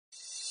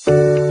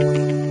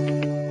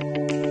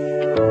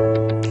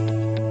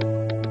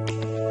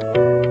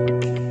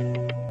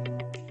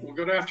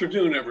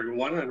afternoon,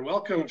 everyone, and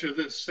welcome to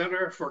this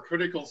Center for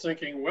Critical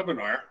Thinking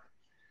webinar,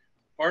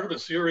 part of a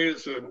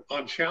series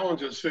on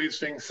challenges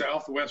facing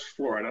Southwest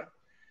Florida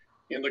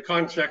in the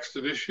context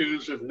of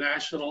issues of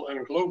national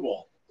and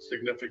global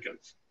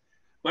significance.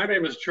 My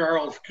name is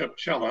Charles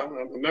Kupchella.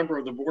 I'm a member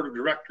of the Board of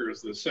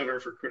Directors of the Center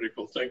for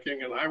Critical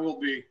Thinking, and I will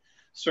be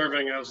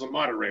serving as the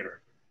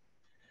moderator.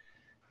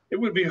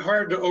 It would be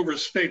hard to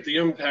overstate the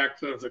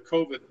impact of the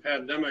COVID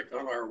pandemic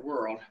on our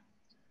world.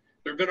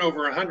 There have been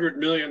over 100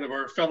 million of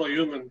our fellow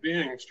human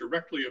beings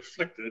directly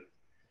afflicted.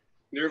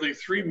 Nearly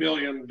 3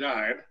 million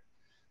died,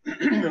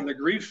 and the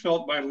grief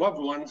felt by loved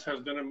ones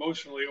has been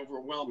emotionally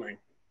overwhelming.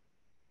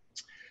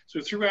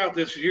 So throughout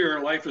this year,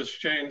 life has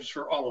changed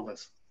for all of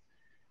us,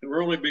 and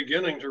we're only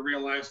beginning to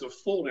realize the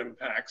full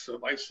impacts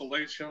of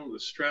isolation, the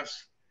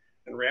stress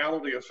and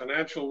reality of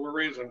financial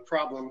worries and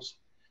problems,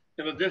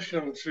 in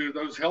addition to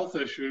those health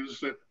issues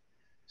that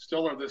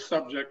still are the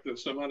subject of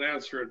some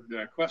unanswered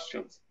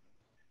questions.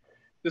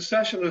 This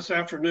session this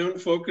afternoon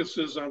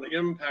focuses on the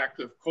impact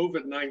of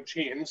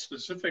COVID-19,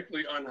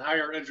 specifically on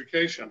higher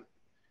education,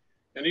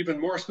 and even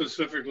more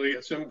specifically,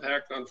 its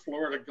impact on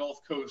Florida Gulf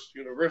Coast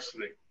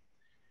University,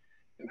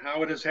 and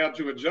how it has had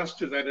to adjust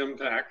to that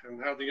impact,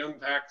 and how the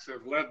impacts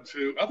have led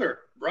to other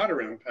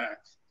broader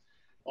impacts,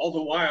 all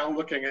the while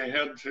looking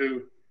ahead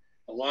to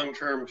a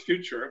long-term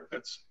future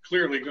that's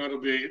clearly going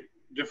to be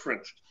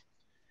different.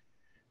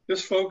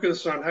 This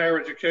focus on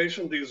higher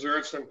education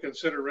deserves some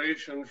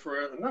consideration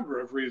for a number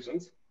of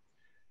reasons,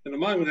 and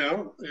among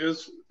them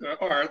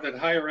are that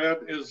higher ed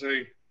is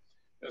a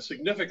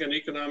significant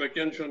economic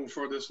engine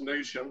for this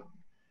nation,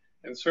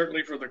 and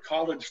certainly for the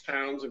college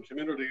towns and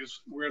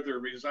communities where they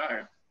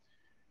reside.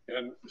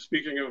 And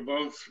speaking of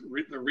both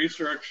the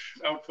research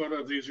output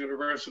of these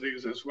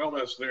universities as well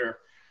as their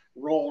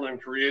role in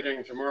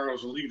creating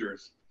tomorrow's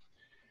leaders.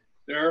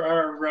 There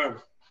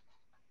are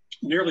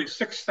nearly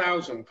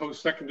 6,000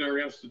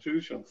 post-secondary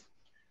institutions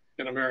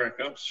in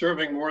America,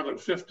 serving more than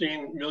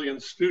 15 million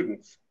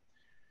students.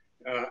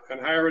 And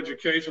higher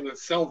education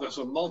itself is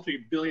a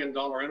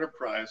multi-billion-dollar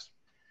enterprise,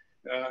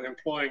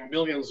 employing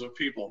millions of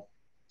people.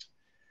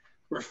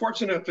 We're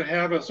fortunate to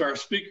have as our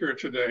speaker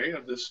today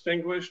a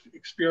distinguished,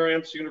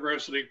 experienced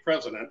university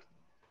president,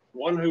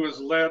 one who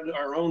has led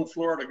our own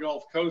Florida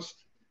Gulf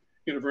Coast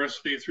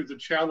University through the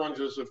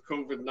challenges of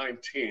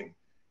COVID-19.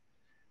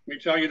 Let me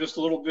tell you just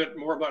a little bit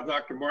more about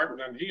Dr.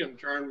 Martin, and he in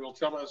turn will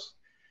tell us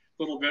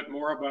a little bit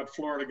more about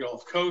Florida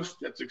Gulf Coast,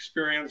 its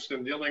experience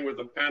in dealing with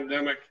the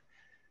pandemic,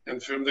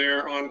 and from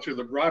there on to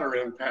the broader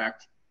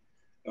impact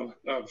of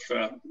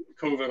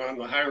COVID on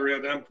the higher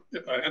ed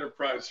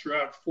enterprise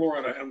throughout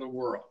Florida and the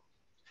world.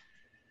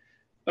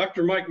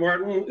 Dr. Mike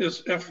Martin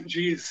is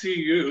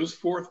FGCU's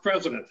fourth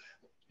president.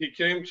 He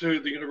came to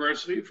the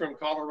university from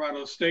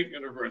Colorado State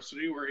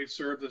University, where he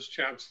served as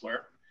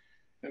chancellor.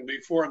 And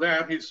before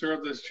that, he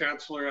served as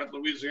chancellor at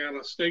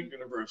Louisiana State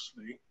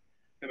University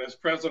and as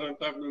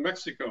president of New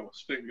Mexico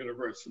State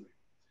University.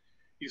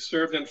 He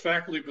served in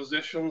faculty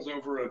positions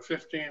over a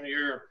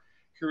 15-year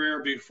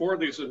career before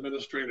these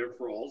administrative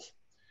roles.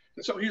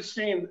 And so he's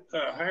seen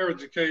higher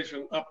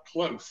education up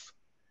close,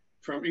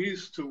 from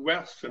east to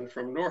west and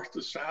from north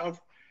to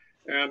south,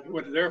 and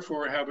would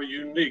therefore have a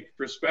unique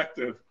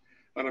perspective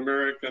on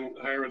American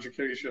higher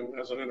education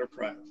as an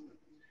enterprise.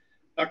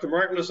 Dr.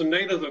 Martin is a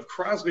native of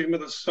Crosby,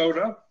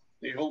 Minnesota.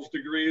 He holds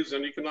degrees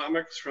in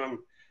economics from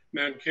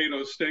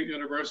Mankato State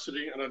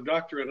University and a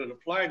doctorate in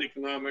applied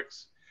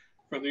economics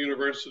from the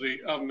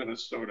University of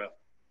Minnesota.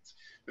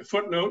 A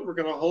footnote, we're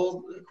going to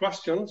hold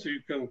questions.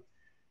 You can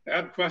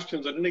add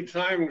questions at any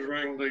time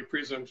during the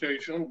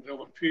presentation.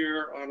 They'll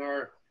appear on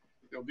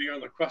they'll be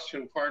on the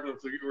question part of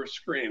your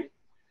screen,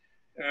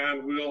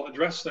 and we'll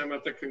address them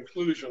at the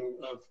conclusion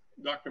of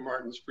Dr.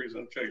 Martin's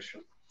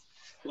presentation.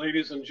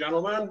 Ladies and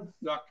gentlemen,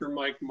 Dr.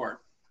 Mike Martin.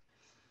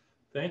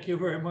 Thank you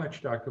very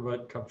much, Dr.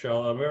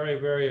 Kupchella.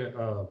 Very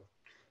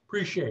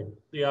appreciate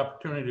the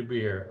opportunity to be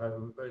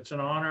here. It's an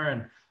honor,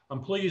 and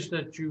I'm pleased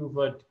that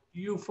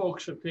you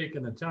folks have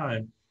taken the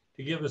time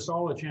to give us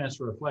all a chance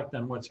to reflect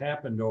on what's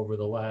happened over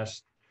the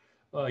last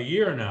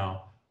year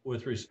now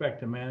with respect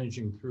to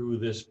managing through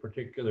this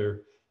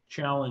particular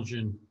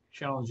challenging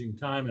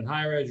time in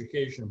higher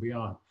education and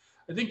beyond.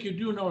 I think you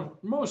do know,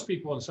 most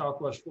people in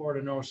Southwest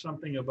Florida know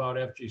something about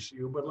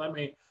FGCU, but let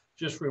me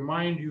just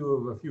remind you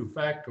of a few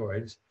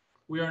factoids.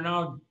 We are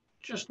now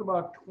just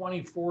about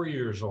 24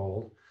 years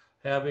old,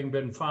 having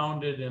been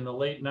founded in the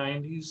late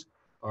 90s.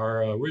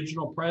 Our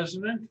original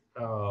president,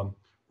 Roy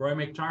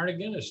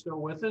McTarnigan, is still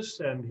with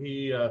us, and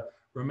he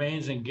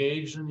remains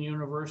engaged in the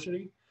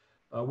university.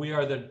 We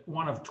are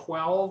one of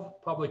 12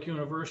 public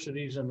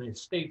universities in the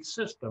state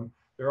system.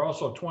 There are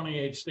also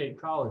 28 state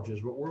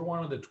colleges, but we're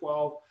one of the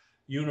 12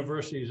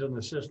 universities in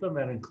the system.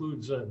 That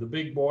includes the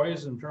big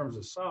boys in terms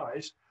of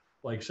size,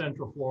 like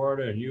Central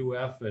Florida and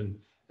UF and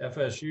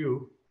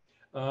FSU.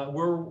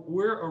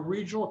 We're a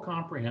regional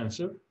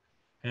comprehensive,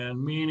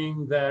 and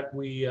meaning that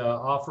we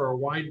offer a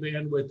wide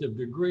bandwidth of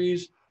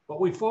degrees, but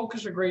we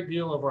focus a great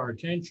deal of our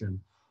attention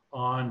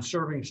on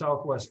serving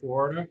Southwest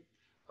Florida,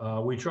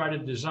 We try to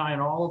design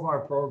all of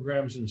our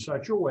programs in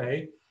such a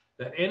way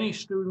that any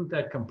student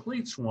that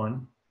completes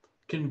one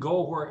can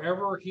go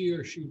wherever he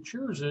or she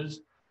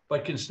chooses,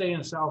 but can stay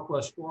in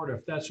Southwest Florida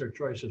if that's their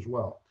choice as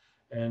well.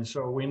 And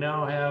so we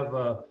now have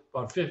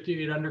about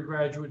 58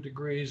 undergraduate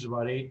degrees,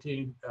 about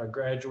 18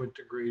 graduate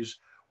degrees.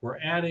 We're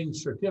adding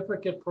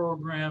certificate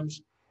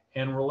programs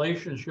and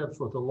relationships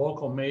with the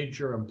local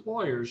major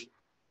employers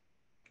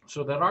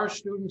so that our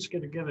students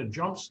get to get a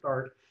jump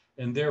start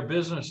in their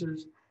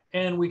businesses,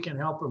 and we can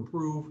help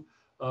improve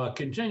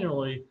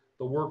continually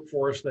the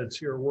workforce that's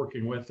here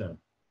working with them.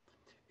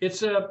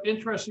 It's an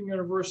interesting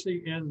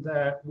university in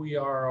that we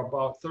are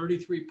about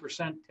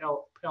 33%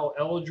 Pell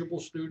eligible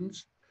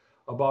students,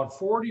 about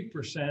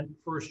 40%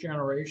 first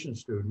generation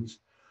students,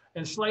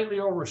 and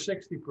slightly over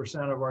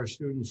 60% of our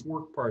students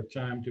work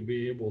part-time to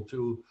be able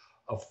to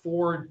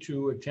afford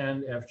to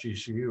attend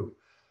FGCU.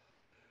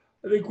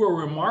 I think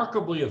we're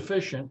remarkably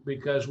efficient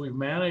because we've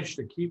managed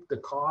to keep the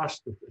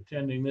cost of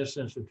attending this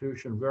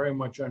institution very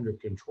much under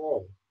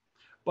control.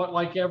 But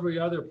like every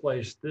other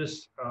place,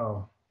 this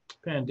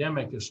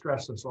pandemic has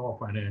stressed us all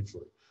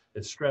financially.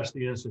 It's stressed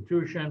the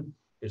institution,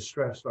 it's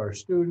stressed our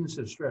students,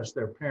 it's stressed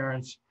their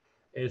parents,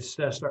 it's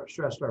stressed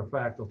our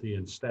faculty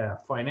and staff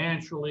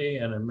financially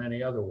and in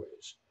many other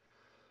ways.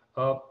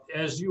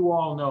 As you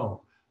all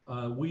know,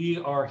 we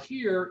are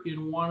here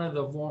in one of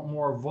the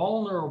more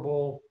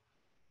vulnerable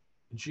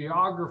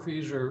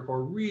geographies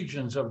or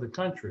regions of the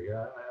country.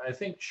 I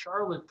think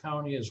Charlotte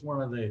County is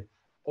one of the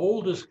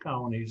oldest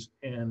counties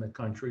in the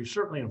country,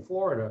 certainly in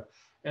Florida,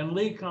 and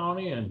Lee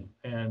County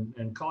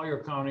and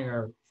Collier County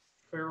are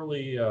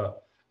fairly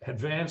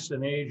advanced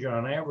in age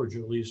on average,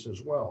 at least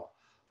as well.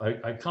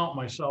 I count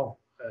myself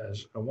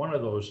as one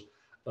of those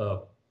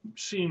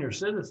senior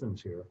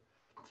citizens here.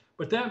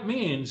 But that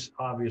means,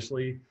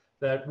 obviously,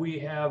 that we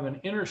have an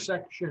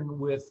intersection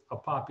with a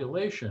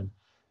population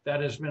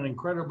that has been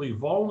incredibly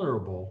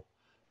vulnerable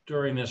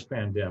during this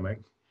pandemic.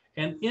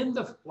 And in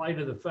the light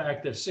of the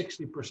fact that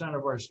 60%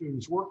 of our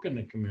students work in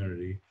the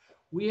community,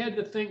 we had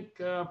to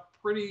think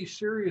pretty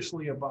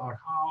seriously about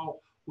how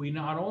we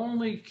not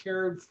only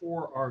cared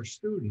for our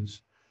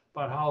students,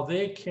 but how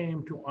they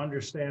came to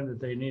understand that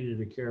they needed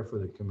to care for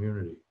the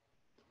community.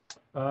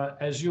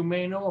 As you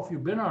may know, if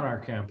you've been on our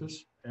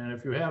campus, and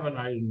if you haven't,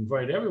 I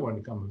invite everyone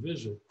to come and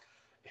visit.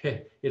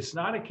 It's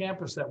not a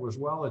campus that was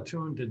well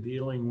attuned to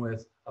dealing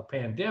with a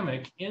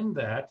pandemic, in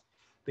that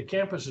the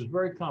campus is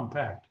very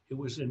compact. It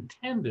was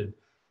intended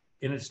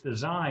in its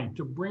design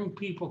to bring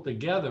people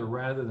together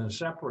rather than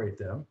separate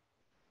them.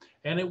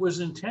 And it was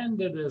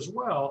intended as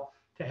well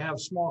to have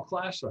small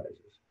class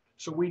sizes.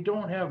 So we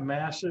don't have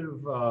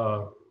massive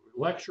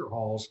lecture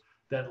halls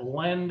that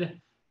lend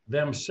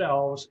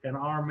themselves and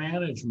our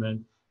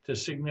management to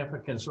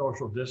significant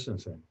social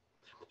distancing.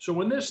 So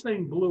when this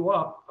thing blew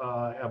up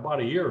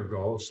about a year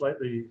ago,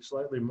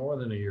 slightly more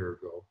than a year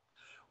ago,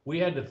 we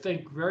had to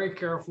think very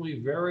carefully,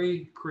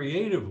 very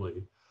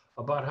creatively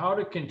about how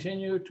to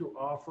continue to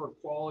offer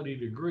quality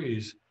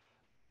degrees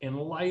in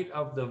light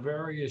of the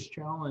various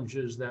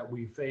challenges that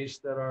we face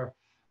that are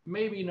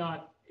maybe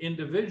not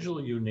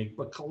individually unique,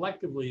 but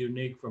collectively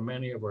unique for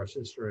many of our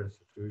sister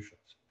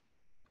institutions.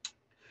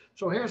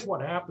 So here's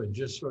what happened,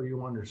 just so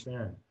you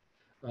understand.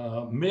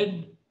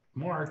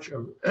 Mid-March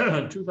of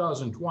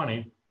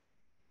 2020,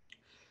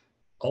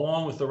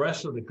 along with the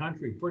rest of the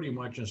country pretty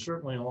much, and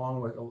certainly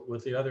along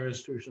with the other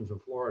institutions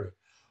of Florida,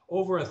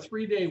 over a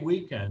 3-day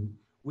weekend,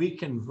 we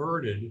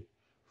converted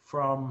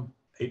from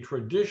a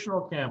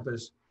traditional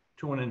campus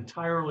to an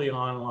entirely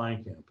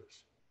online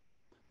campus.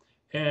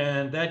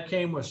 And that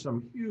came with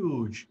some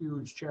huge,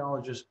 huge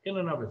challenges in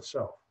and of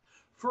itself.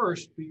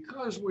 First,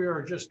 because we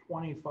are just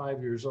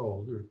 25 years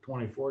old or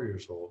 24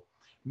 years old,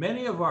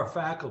 many of our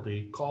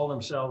faculty call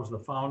themselves the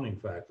founding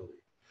faculty.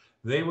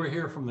 They were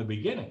here from the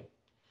beginning.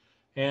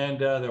 And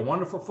they're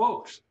wonderful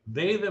folks.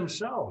 They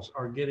themselves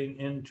are getting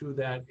into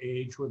that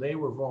age where they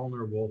were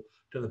vulnerable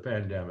to the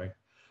pandemic,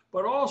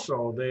 but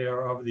also they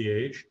are of the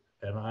age,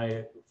 and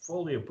I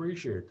fully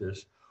appreciate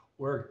this,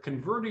 where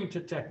converting to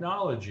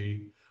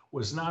technology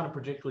was not a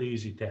particularly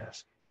easy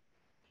task.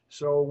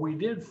 So we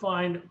did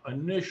find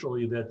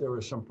initially that there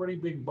were some pretty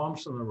big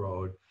bumps in the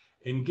road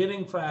in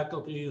getting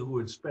faculty who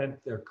had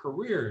spent their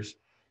careers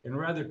in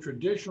rather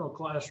traditional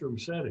classroom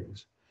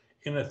settings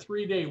in a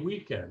 3-day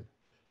weekend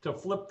to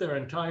flip their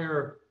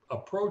entire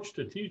approach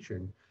to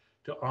teaching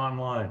to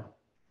online.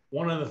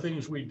 One of the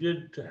things we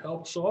did to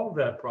help solve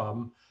that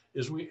problem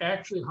is we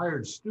actually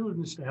hired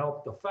students to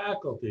help the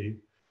faculty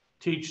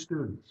teach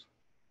students.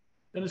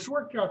 And it's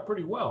worked out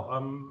pretty well.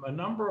 A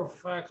number of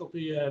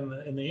faculty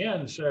in the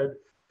end said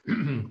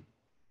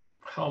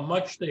how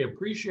much they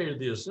appreciated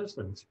the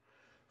assistance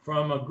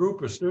from a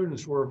group of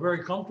students who were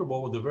very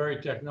comfortable with the very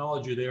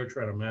technology they were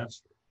trying to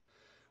master.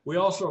 We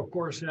also, of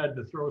course, had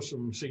to throw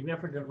some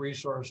significant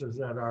resources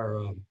at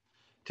our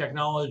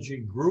technology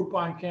group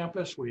on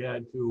campus. We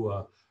had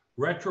to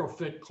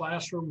retrofit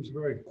classrooms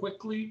very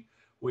quickly.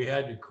 We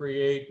had to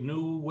create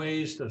new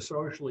ways to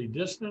socially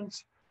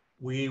distance.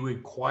 We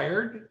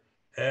required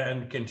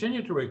and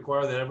continue to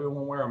require that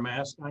everyone wear a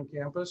mask on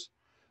campus.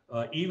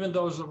 Even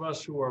those of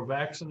us who are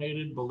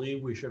vaccinated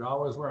believe we should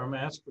always wear a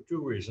mask for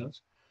two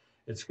reasons.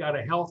 It's got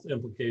a health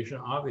implication,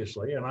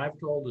 obviously, and I've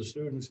told the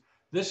students,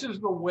 this is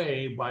the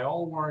way, by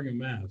all wearing a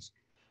mask,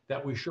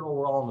 that we show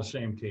we're all on the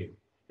same team.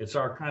 It's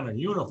our kind of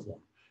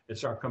uniform.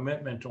 It's our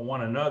commitment to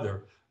one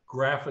another,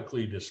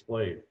 graphically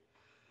displayed.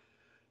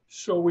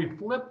 So we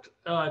flipped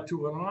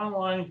to an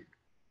online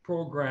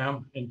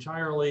program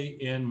entirely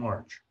in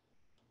March.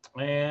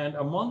 And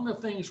among the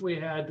things we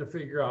had to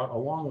figure out,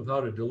 along with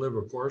how to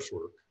deliver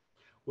coursework,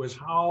 was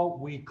how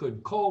we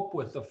could cope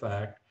with the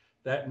fact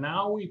that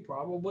now we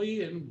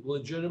probably and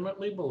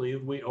legitimately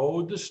believe we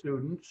owed the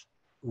students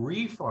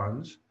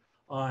refunds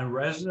on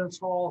residence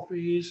hall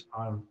fees,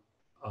 on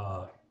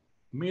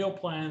meal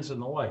plans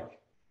and the like.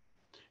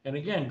 And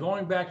again,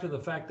 going back to the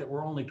fact that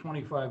we're only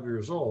 25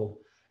 years old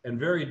and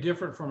very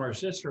different from our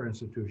sister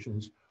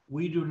institutions,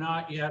 we do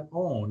not yet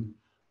own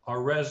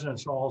our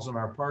residence halls and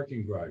our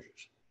parking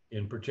garages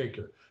in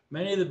particular.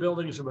 Many of the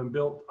buildings have been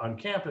built on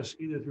campus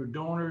either through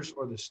donors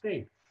or the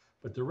state,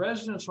 but the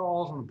residence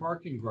halls and the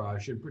parking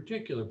garage, in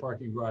particular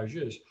parking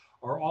garages,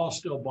 are all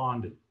still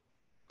bonded.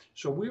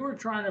 So we were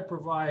trying to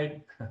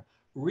provide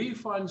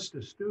refunds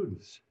to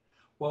students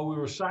while we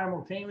were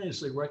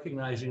simultaneously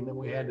recognizing that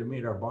we had to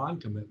meet our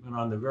bond commitment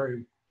on the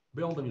very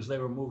buildings they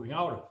were moving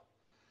out of.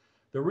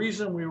 The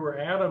reason we were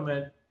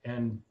adamant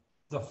and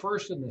the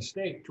first in the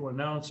state to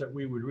announce that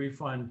we would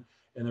refund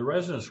in the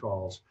residence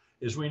halls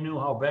is we knew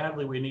how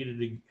badly we needed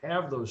to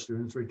have those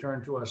students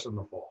return to us in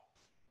the fall.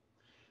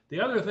 The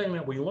other thing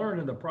that we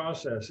learned in the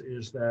process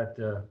is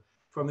that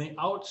from the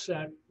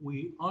outset,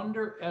 we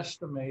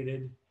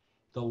underestimated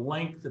the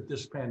length that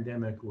this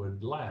pandemic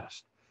would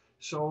last.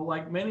 So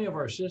like many of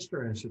our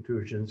sister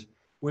institutions,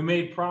 we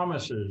made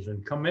promises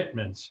and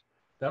commitments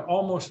that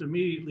almost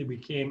immediately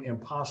became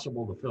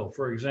impossible to fill.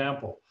 For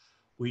example,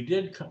 we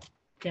did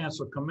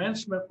cancel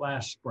commencement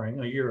last spring,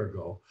 a year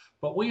ago,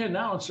 but we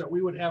announced that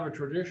we would have a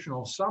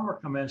traditional summer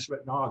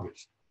commencement in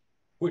August,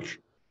 which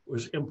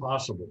was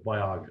impossible by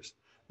August.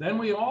 Then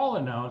we all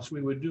announced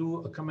we would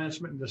do a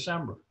commencement in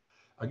December.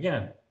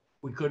 Again,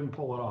 we couldn't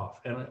pull it off.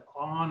 And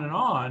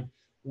on,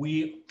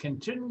 we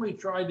continually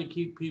tried to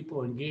keep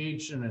people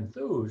engaged and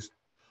enthused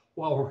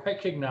while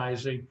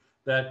recognizing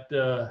that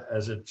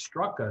as it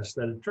struck us,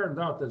 that it turned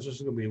out that this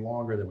is going to be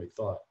longer than we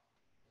thought.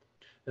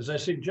 As I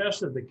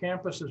suggested, the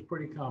campus is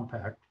pretty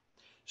compact.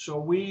 So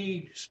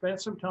we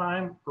spent some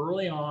time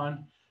early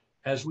on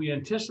as we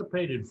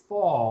anticipated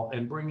fall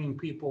and bringing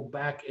people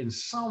back in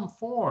some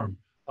form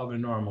of a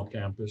normal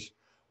campus.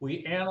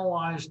 We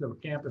analyzed the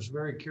campus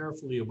very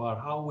carefully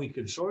about how we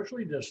could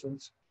socially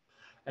distance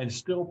and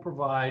still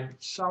provide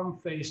some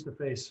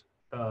face-to-face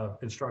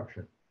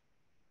instruction.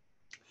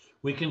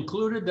 We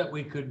concluded that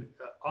we could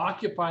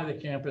occupy the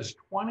campus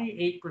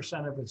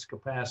 28% of its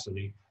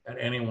capacity at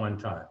any one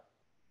time.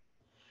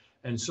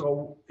 And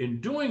so in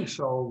doing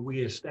so,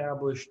 we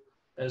established,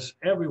 as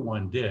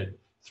everyone did,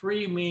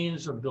 3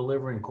 means of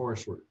delivering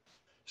coursework.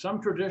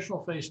 Some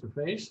traditional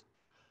face-to-face,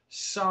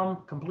 some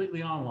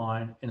completely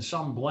online, and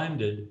some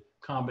blended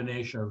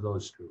combination of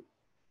those two.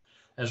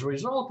 As a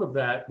result of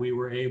that, we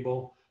were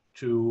able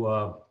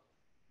to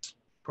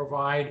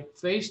provide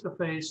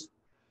face-to-face,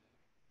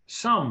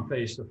 some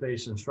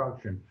face-to-face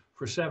instruction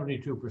for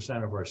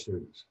 72% of our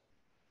students.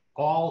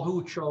 All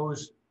who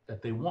chose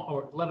that they want,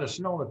 or let us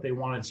know that they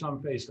wanted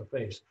some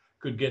face-to-face,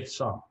 could get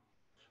some.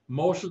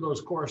 Most of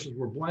those courses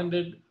were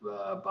blended.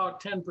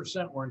 About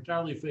 10% were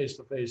entirely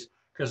face-to-face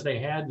because they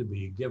had to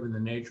be, given the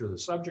nature of the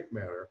subject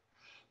matter.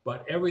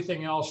 But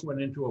everything else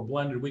went into a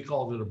blended, we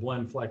called it a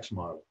blend flex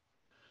model.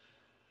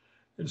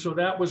 And so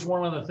that was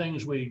one of the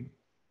things we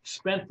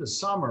spent the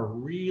summer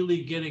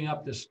really getting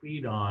up to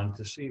speed on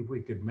to see if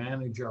we could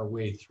manage our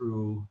way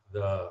through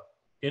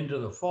into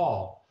the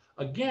fall.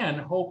 Again,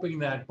 hoping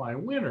that by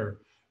winter,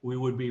 we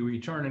would be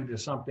returning to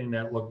something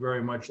that looked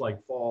very much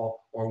like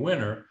fall or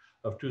winter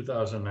of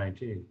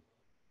 2019.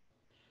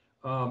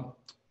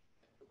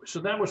 So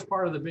that was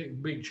part of the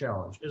big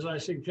challenge. As I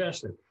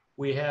suggested,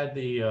 we had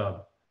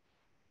the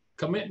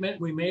commitment,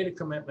 we made a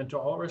commitment to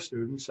all of our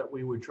students that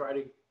we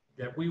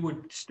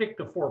would stick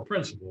to 4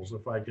 principles,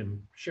 if I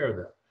can share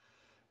that.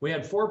 We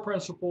had 4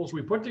 principles.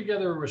 We put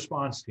together a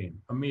response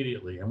team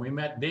immediately, and we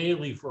met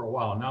daily for a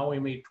while. Now we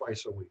meet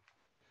twice a week.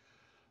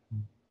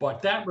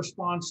 But that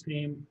response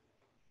team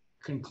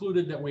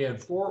concluded that we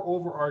had 4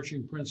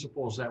 overarching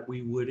principles that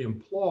we would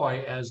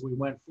employ as we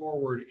went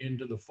forward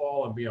into the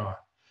fall and beyond.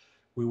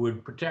 We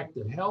would protect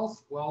the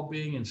health,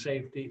 well-being, and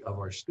safety of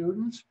our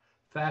students,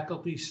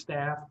 faculty,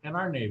 staff, and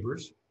our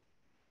neighbors.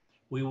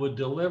 We would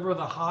deliver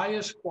the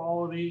highest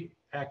quality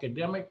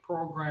academic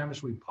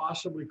programs we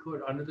possibly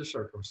could under the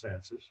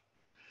circumstances.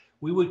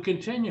 We would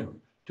continue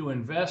to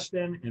invest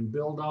in and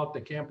build out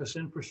the campus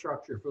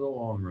infrastructure for the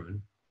long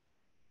run.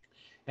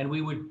 And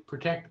we would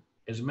protect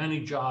as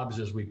many jobs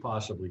as we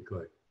possibly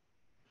could.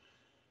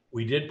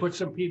 We did put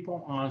some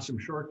people on some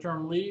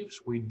short-term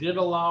leaves. We did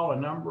allow a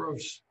number of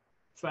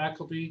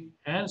faculty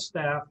and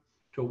staff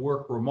to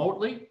work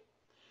remotely.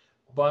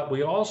 but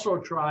we also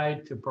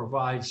tried to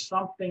provide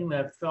something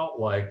that felt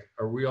like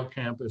a real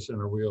campus and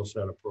a real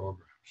set of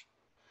programs.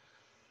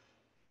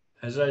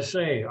 As I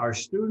say, our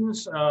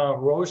students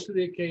rose to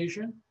the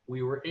occasion.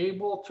 We were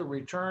able to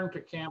return to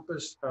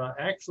campus,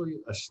 actually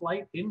a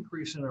slight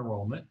increase in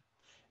enrollment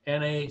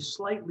and a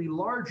slightly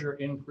larger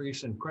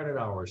increase in credit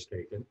hours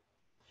taken.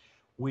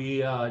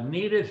 We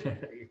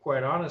needed,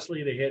 quite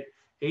honestly, to hit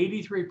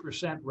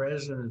 83%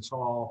 residence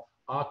hall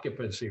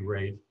occupancy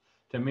rate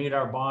to meet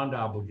our bond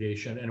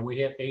obligation, and we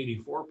hit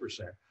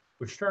 84%,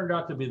 which turned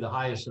out to be the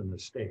highest in the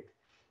state.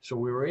 So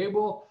we were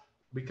able,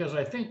 because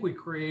I think we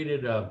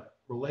created a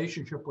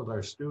relationship with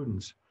our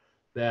students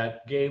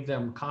that gave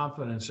them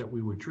confidence that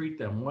we would treat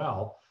them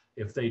well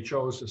if they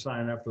chose to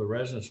sign up for the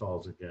residence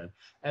halls again.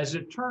 As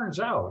it turns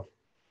out,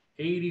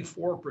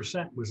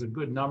 84% was a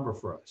good number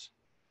for us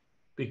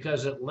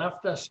because it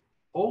left us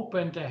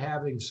open to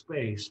having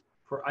space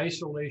for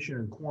isolation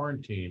and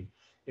quarantine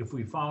if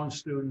we found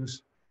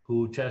students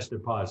who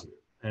tested positive.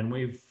 And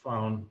we've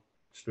found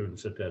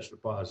students that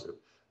tested positive,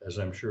 as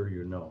I'm sure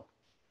you know.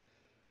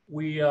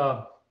 We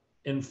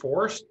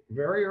enforced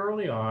very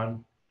early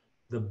on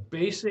the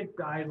basic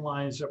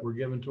guidelines that were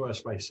given to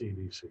us by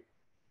CDC.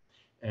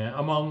 And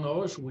among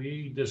those,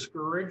 we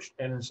discouraged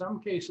and in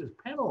some cases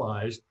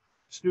penalized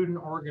student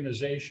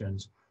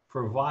organizations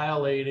for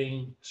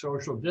violating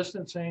social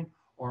distancing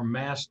or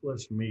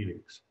maskless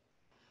meetings.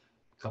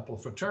 A couple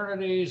of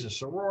fraternities, a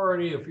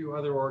sorority, a few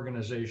other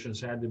organizations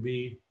had to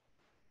be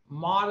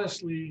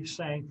modestly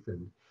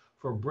sanctioned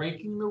for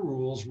breaking the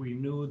rules we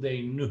knew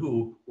they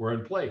knew were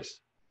in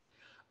place.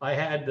 I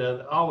had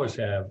to always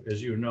have,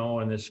 as you know,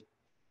 in this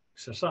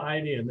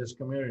society and this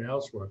community and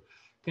elsewhere,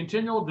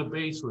 continual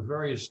debates with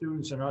various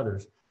students and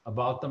others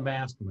about the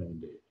mask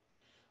mandate.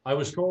 I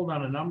was told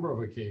on a number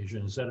of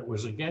occasions that it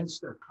was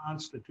against their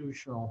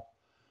constitutional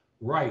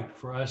right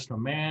for us to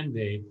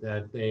mandate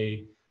that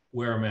they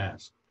wear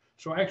masks.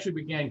 So I actually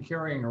began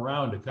carrying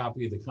around a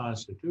copy of the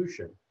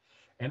Constitution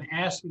and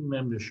asking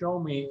them to show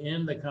me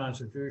in the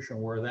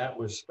Constitution where that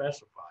was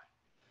specified.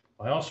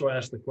 I also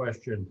asked the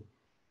question,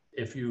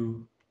 if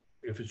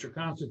it's your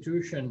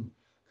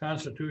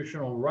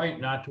constitutional right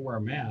not to wear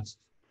masks,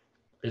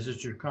 is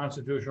it your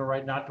constitutional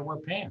right not to wear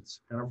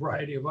pants and a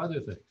variety of other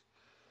things?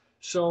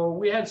 So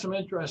we had some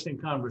interesting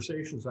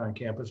conversations on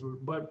campus,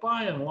 but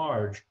by and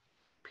large,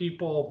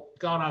 people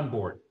got on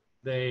board.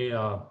 They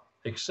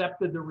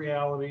accepted the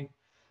reality.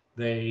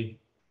 They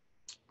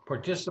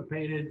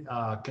participated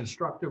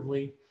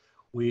constructively.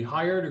 We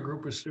hired a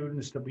group of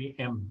students to be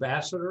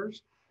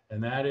ambassadors,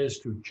 and that is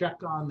to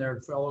check on their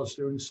fellow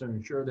students to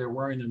ensure they're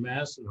wearing the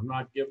mask and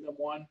not give them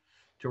one,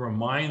 to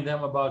remind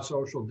them about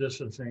social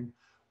distancing.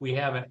 We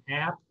have an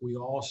app we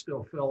all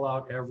still fill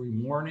out every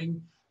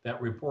morning that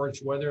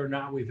reports whether or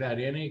not we've had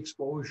any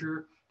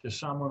exposure to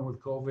someone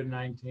with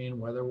COVID-19,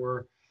 whether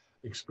we're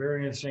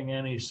experiencing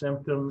any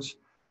symptoms,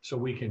 so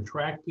we can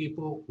track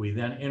people. We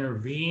then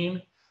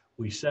intervene.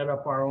 We set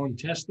up our own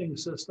testing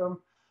system.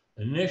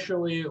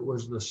 Initially, it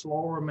was the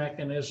slower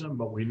mechanism,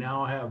 but we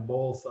now have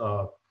both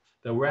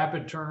the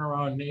rapid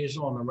turnaround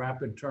nasal and the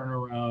rapid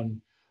turnaround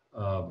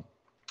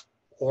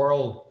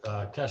oral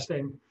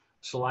testing,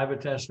 saliva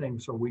testing,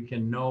 so we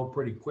can know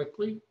pretty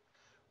quickly.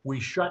 We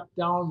shut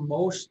down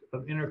most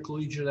of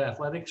intercollegiate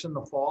athletics in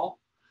the fall,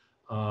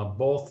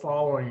 both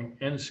following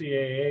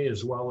NCAA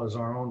as well as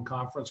our own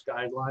conference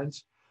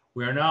guidelines.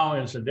 We are now,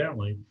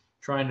 incidentally,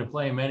 trying to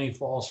play many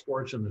fall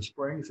sports in the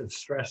springs. It's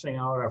stressing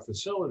out our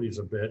facilities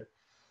a bit.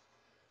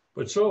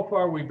 But so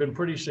far, we've been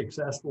pretty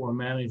successful in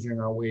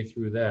managing our way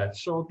through that.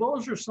 So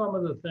those are some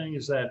of the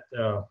things that,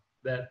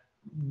 that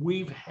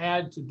we've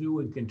had to do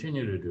and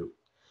continue to do.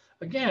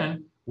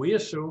 Again, we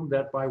assumed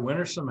that by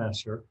winter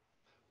semester,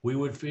 we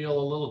would feel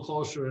a little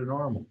closer to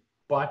normal.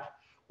 But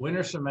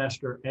winter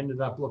semester ended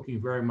up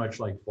looking very much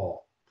like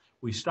fall.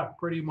 We stuck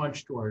pretty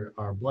much to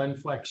our blend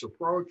flex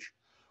approach.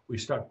 We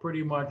stuck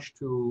pretty much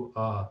to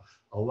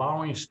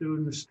allowing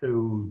students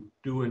to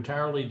do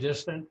entirely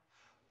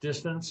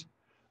distance.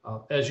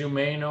 As you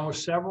may know,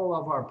 several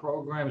of our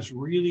programs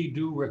really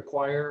do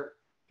require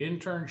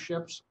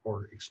internships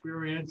or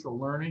experiential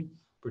learning,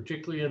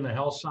 particularly in the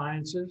health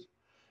sciences.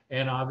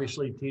 And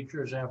obviously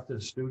teachers have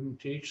to student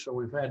teach, so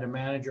we've had to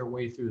manage our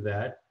way through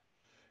that.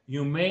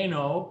 You may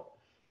know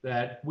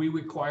that we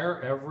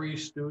require every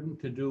student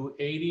to do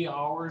 80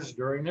 hours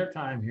during their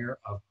time here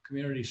of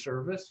community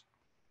service.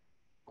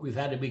 We've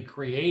had to be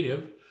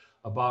creative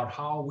about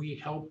how we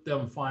help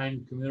them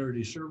find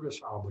community service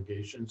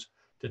obligations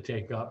to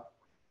take up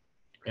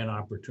and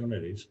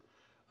opportunities.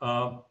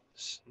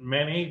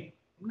 Many,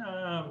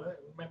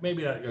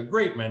 maybe not a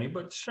great many,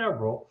 but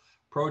several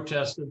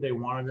protested. They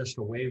wanted us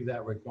to waive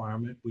that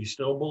requirement. We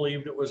still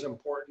believed it was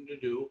important to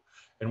do,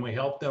 and we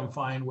helped them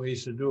find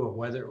ways to do it,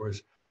 whether it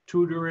was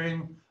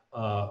tutoring,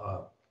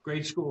 a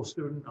grade school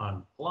student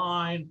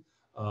online,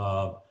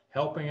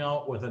 helping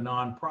out with a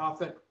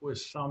nonprofit with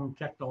some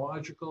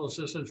technological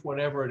assistance,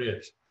 whatever it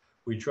is.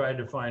 We tried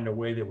to find a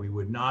way that we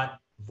would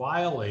not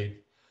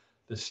violate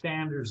the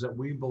standards that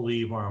we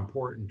believe are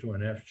important to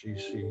an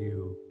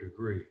FGCU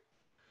degree.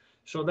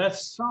 So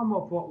that's some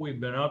of what we've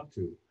been up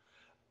to.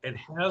 It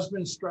has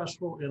been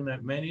stressful in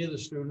that many of the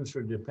students who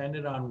are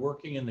dependent on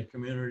working in the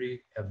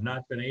community have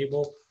not been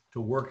able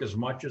to work as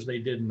much as they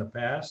did in the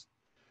past.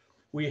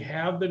 We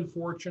have been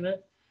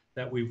fortunate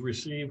that we've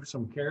received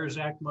some CARES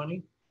Act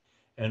money,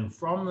 and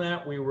from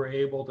that we were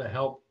able to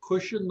help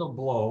cushion the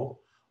blow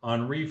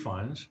on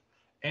refunds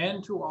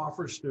and to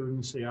offer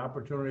students the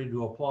opportunity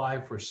to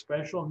apply for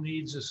special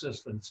needs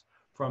assistance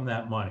from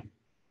that money.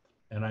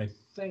 And I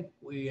think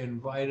we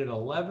invited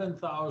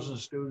 11,000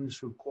 students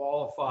who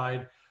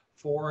qualified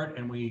for it,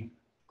 and we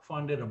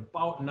funded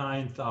about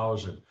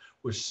 9,000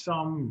 with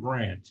some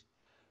grant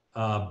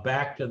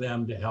back to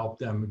them to help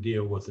them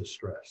deal with the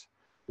stress.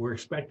 We're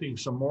expecting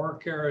some more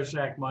CARES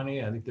Act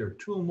money. I think there are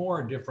 2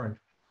 more different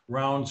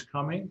rounds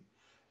coming,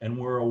 and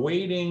we're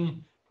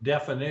awaiting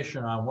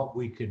definition on what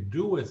we could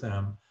do with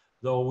them,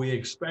 though we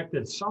expect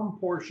that some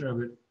portion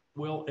of it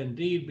will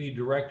indeed be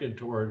directed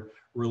toward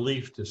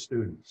relief to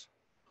students.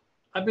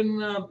 I've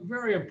been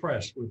very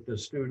impressed with the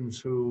students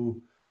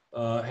who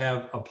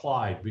have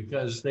applied,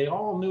 because they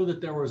all knew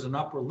that there was an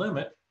upper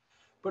limit,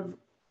 but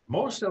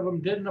most of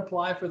them didn't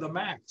apply for the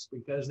max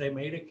because they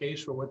made a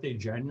case for what they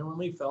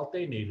genuinely felt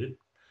they needed,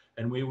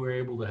 and we were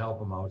able to help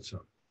them out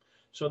some.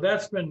 So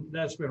that's been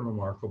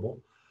remarkable.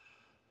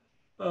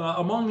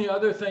 Among the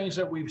other things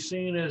that we've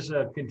seen is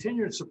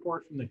continued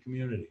support from the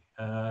community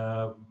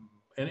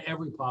in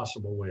every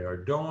possible way. Our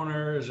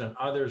donors and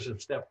others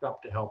have stepped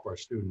up to help our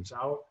students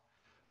out.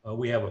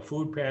 We have a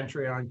food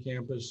pantry on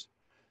campus.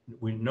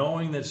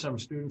 Knowing that some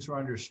students are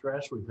under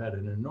stress, we've had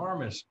an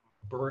enormous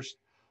burst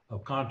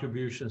of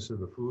contributions to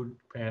the food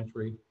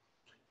pantry.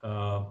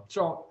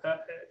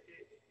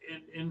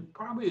 In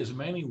probably as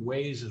many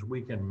ways as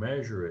we can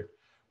measure it,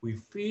 we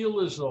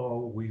feel as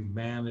though we've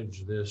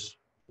managed this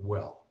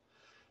well.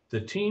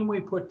 The team we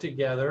put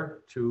together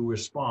to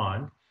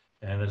respond,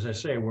 and as I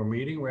say, we're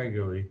meeting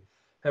regularly,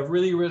 have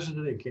really risen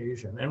to the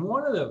occasion. And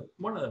one of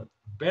the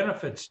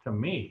benefits to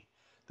me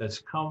that's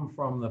come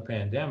from the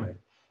pandemic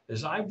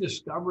is I've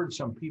discovered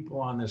some people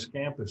on this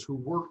campus who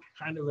worked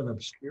kind of in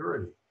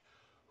obscurity,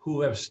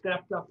 who have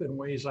stepped up in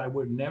ways I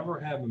would never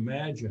have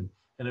imagined,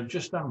 and have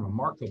just done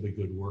remarkably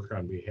good work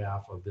on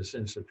behalf of this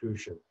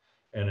institution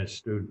and its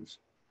students.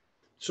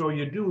 So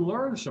you do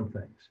learn some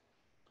things.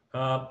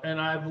 And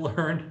I've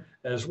learned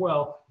as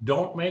well,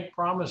 don't make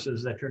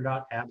promises that you're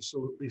not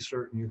absolutely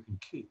certain you can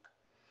keep.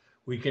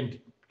 We can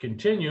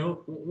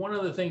continue. One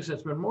of the things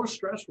that's been most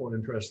stressful,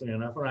 interestingly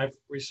enough, and I've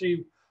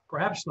received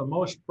perhaps the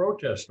most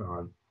protest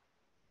on,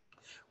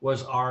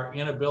 was our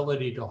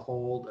inability to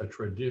hold a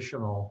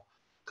traditional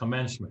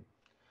commencement.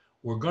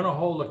 We're going to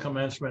hold a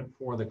commencement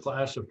for the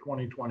class of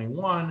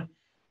 2021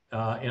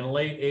 in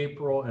late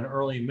April and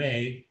early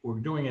May. We're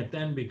doing it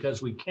then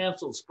because we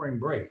canceled spring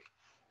break,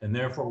 and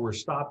therefore we're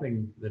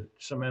stopping the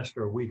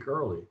semester a week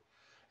early.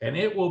 And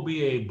it will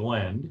be a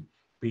blend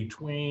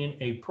between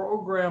a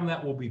program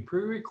that will be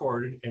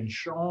pre-recorded and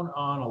shown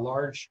on a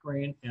large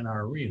screen in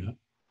our arena,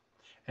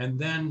 and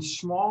then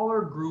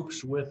smaller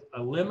groups with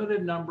a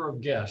limited number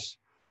of guests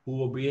who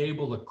will be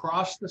able to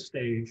cross the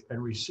stage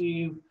and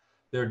receive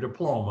their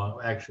diploma,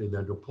 actually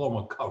their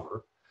diploma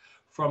cover,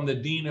 from the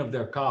dean of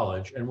their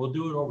college, and we'll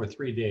do it over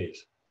 3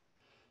 days.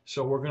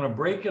 So we're going to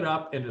break it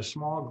up into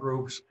small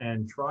groups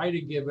and try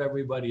to give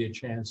everybody a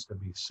chance to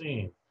be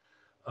seen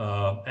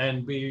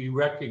and be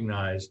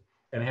recognized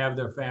and have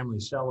their family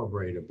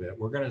celebrate a bit.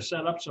 We're going to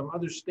set up some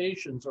other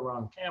stations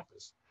around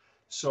campus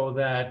so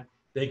that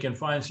they can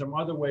find some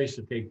other ways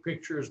to take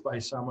pictures by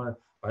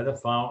the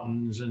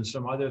fountains and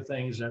some other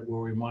things that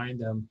will remind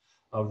them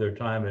of their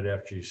time at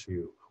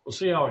FGCU. We'll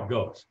see how it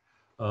goes.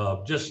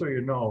 Just so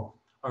you know,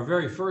 our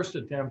very first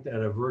attempt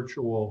at a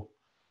virtual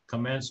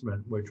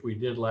commencement, which we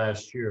did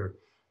last year,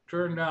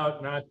 turned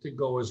out not to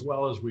go as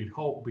well as we'd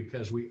hoped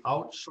because we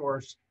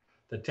outsourced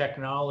the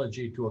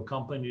technology to a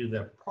company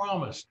that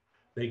promised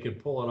they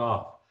could pull it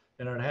off,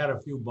 and it had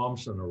a few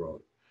bumps in the road.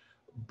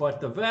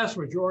 But the vast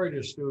majority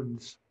of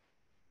students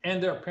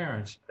and their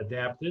parents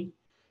adapted,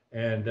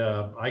 and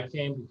I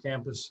came to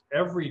campus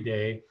every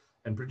day,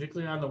 and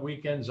particularly on the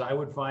weekends, I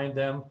would find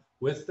them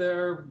with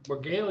their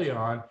regalia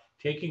on,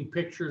 taking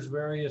pictures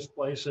various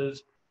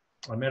places.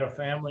 I met a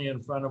family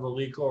in front of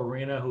Alico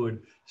Arena who had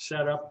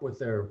set up with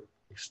their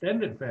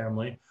extended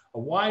family a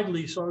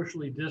widely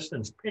socially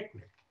distanced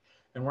picnic.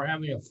 And we're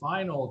having a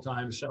fine old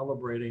time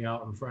celebrating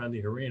out in front of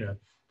the arena,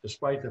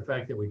 despite the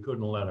fact that we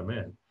couldn't let them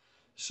in.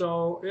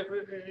 So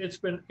it's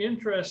been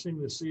interesting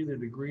to see the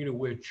degree to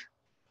which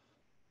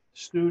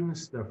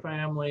students, their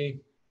family,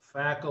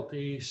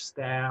 faculty,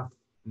 staff,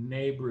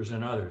 neighbors,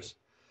 and others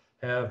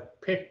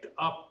have picked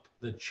up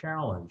the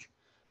challenge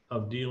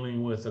of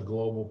dealing with a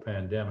global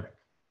pandemic.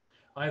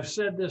 I've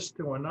said this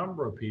to a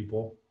number of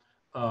people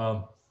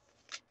from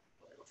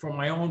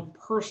my own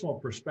personal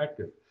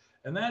perspective,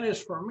 and that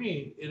is, for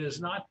me, it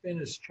has not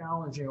been as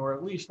challenging, or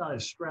at least not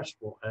as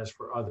stressful as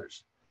for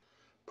others.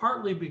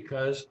 Partly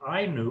because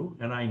I knew,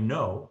 and I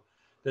know,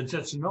 that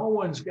since no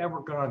one's ever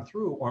gone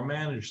through or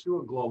managed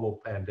through a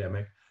global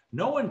pandemic,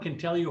 no one can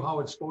tell you how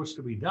it's supposed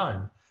to be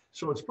done,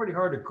 So it's pretty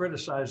hard to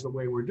criticize the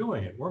way we're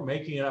doing it. We're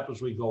making it up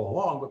as we go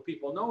along, but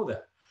people know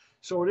that.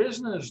 So it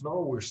isn't as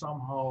though we're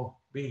somehow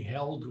being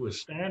held to a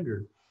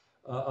standard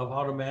of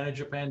how to manage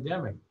a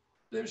pandemic.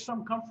 There's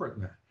some comfort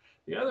in that.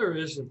 The other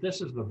is that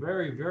this is the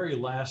very, very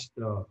last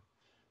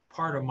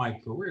part of my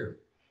career.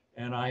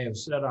 And I have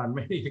said on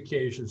many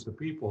occasions to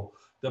people,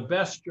 the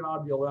best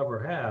job you'll ever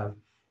have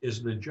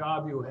is the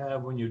job you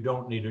have when you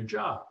don't need a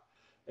job.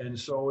 And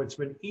so it's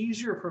been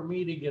easier for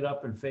me to get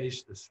up and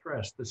face the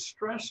stress. The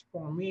stress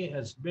for me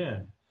has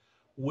been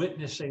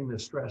witnessing the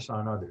stress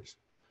on others,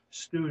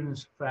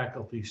 students,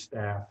 faculty,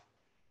 staff,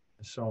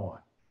 and so on.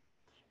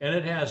 And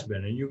it has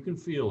been, and you can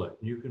feel it.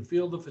 You can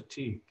feel the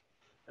fatigue.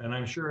 And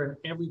I'm sure in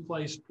every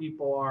place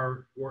people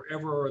are,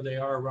 wherever they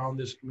are around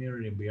this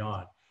community and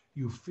beyond,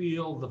 you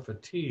feel the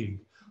fatigue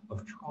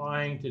of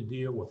trying to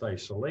deal with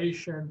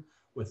isolation,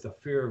 with the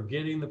fear of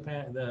getting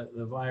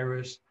the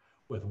virus,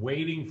 with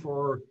waiting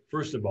for,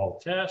 first of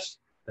all, tests,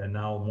 and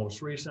now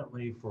most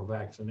recently for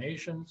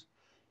vaccinations.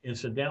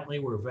 Incidentally,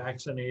 we're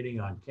vaccinating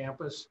on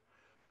campus.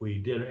 We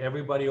did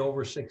everybody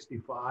over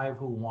 65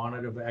 who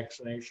wanted a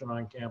vaccination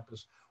on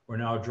campus. We're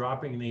now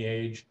dropping the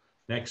age.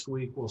 Next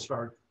week, we'll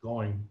start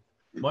going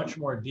much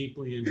more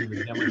deeply into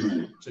the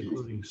demographics,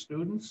 including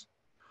students.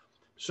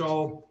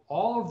 So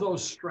all of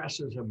those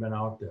stresses have been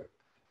out there.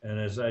 And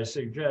as I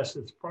suggest,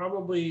 it's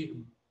probably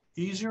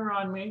easier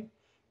on me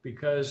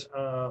because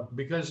of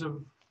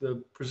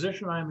the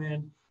position I'm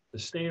in, the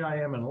state I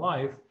am in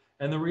life,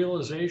 and the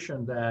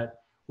realization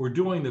that we're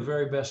doing the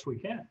very best we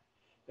can.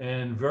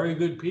 And very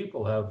good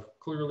people have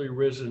clearly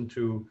risen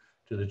to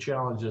the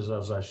challenges,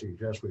 as I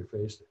suggest we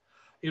faced it.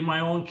 In my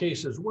own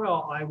case as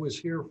well, I was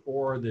here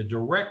for the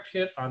direct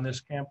hit on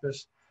this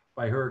campus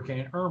by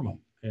Hurricane Irma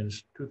in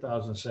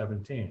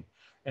 2017.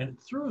 And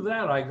through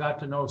that, I got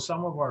to know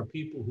some of our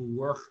people who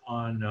work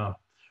on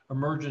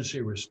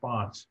emergency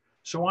response.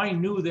 So I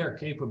knew their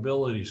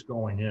capabilities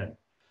going in,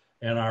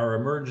 and our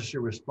emergency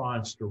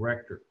response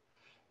director.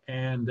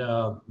 And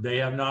they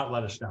have not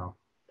let us down.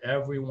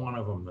 Every one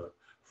of them,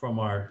 from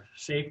our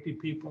safety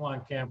people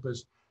on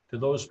campus to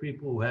those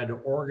people who had to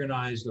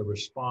organize the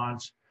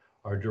response.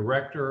 Our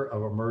director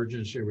of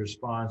emergency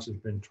response has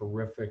been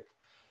terrific.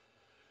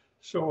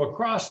 So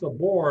across the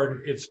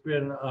board, it's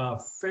been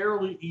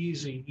fairly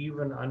easy,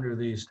 even under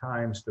these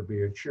times, to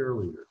be a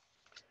cheerleader.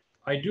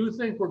 I do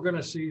think we're going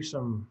to see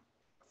some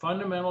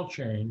fundamental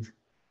change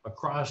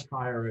across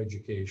higher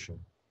education.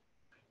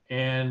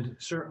 And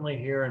certainly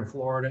here in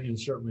Florida, and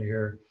certainly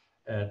here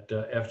at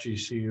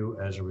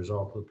FGCU as a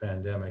result of the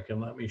pandemic.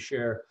 And let me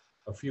share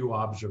a few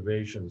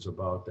observations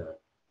about that.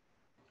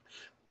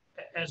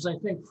 As I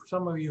think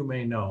some of you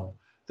may know,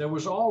 there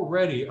was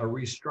already a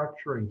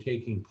restructuring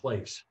taking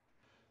place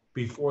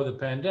before the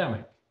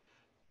pandemic.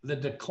 The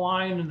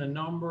decline in the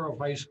number of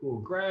high school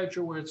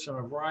graduates and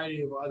a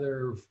variety of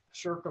other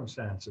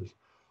circumstances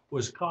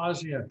was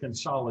causing a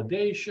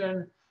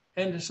consolidation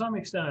and to some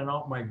extent an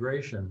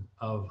out-migration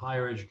of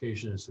higher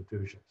education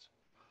institutions.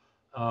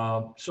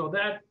 So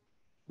that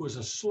was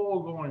a slow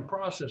going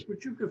process,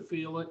 but you could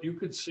feel it, you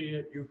could see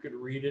it, you could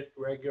read it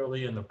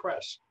regularly in the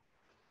press.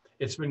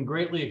 It's been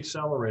greatly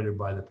accelerated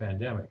by the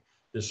pandemic.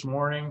 This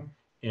morning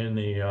in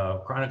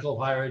the Chronicle of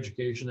Higher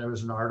Education, there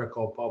was an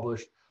article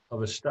published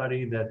of a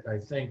study that I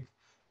think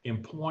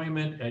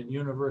employment at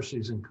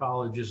universities and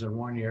colleges in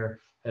 1 year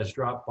has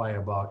dropped by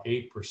about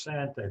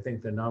 8%. I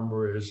think the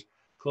number is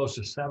close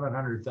to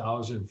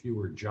 700,000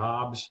 fewer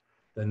jobs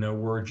than there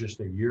were just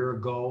a year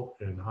ago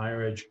in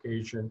higher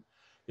education.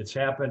 It's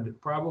happened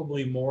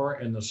probably more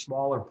in the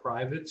smaller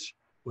privates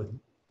with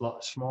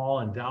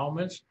small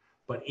endowments,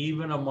 but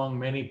even among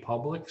many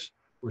publics,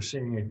 we're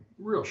seeing a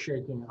real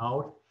shaking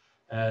out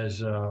as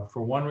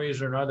for one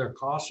reason or another,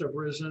 costs have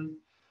risen,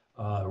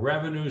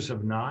 revenues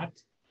have not,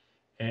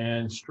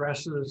 and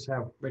stresses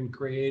have been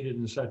created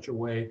in such a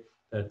way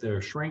that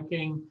they're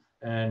shrinking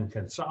and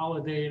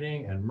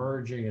consolidating and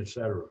merging, et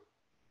cetera.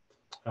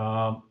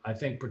 I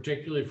think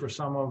particularly for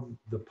some of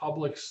the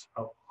publics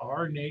of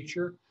our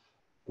nature,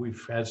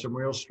 we've had some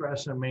real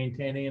stress in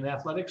maintaining an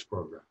athletics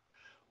program.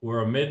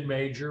 We're a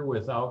mid-major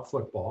without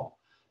football,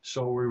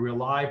 so we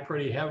rely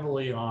pretty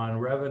heavily on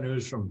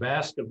revenues from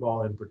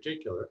basketball in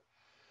particular.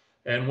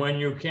 And when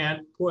you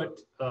can't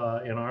put,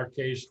 in our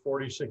case,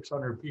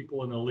 4,600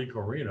 people in the league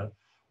arena,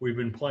 we've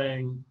been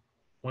playing,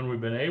 when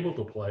we've been able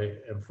to play,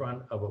 in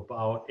front of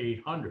about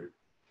 800.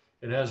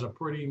 It has a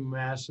pretty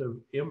massive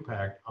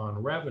impact on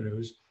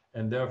revenues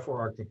and therefore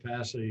our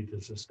capacity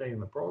to sustain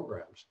the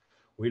programs.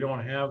 We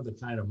don't have the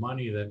kind of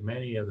money that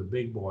many of the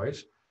big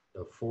boys,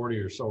 the 40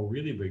 or so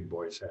really big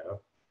boys have.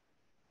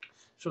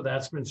 So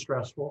that's been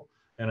stressful.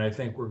 And I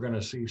think we're going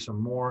to see some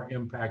more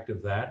impact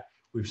of that.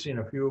 We've seen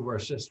a few of our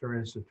sister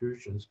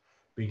institutions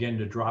begin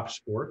to drop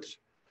sports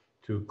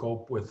to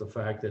cope with the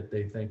fact that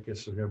they think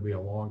this is going to be a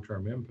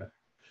long-term impact.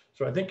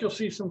 So I think you'll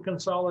see some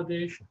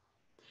consolidation.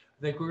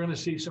 I think we're going to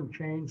see some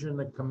change in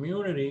the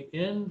community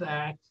in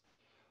that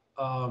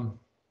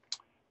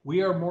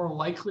we are more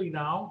likely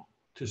now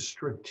to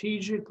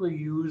strategically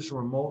use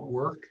remote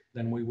work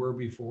than we were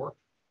before.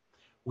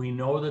 We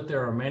know that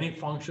there are many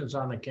functions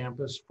on the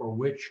campus for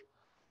which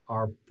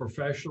our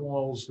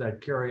professionals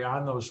that carry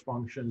on those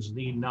functions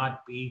need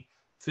not be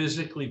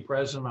physically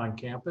present on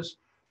campus.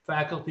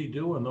 Faculty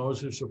do, and those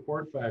who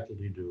support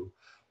faculty do.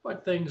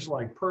 But things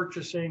like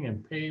purchasing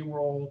and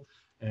payroll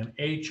and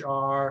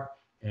HR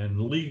and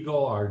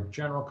legal, our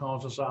general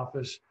counsel's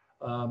office,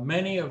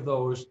 many of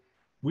those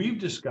we've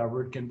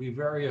discovered can be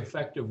very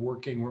effective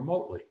working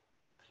remotely.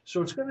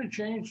 So it's going to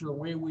change the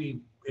way we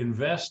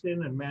invest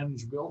in and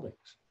manage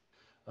buildings.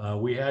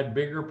 We had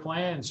bigger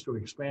plans to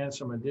expand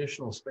some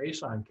additional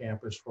space on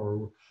campus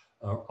for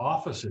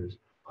offices.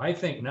 I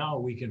think now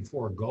we can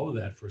forego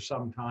that for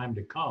some time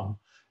to come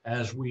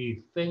as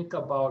we think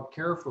about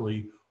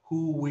carefully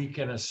who we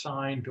can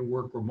assign to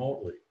work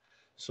remotely.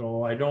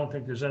 So I don't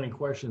think there's any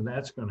question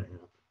that's going to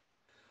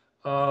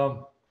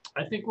happen.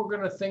 I think we're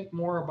going to think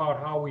more about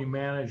how we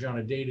manage on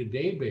a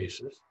day-to-day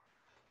basis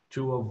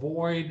to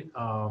avoid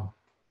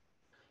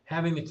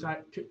having the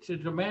time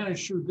to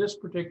manage through this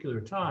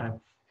particular time,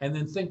 and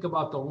then think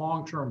about the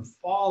long-term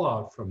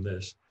fallout from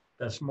this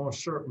that's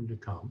most certain to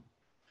come.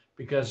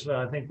 Because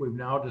I think we've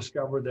now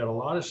discovered that a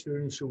lot of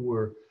students who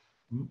were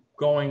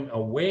going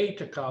away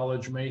to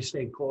college may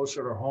stay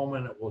closer to home,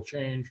 and it will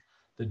change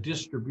the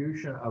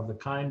distribution of the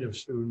kind of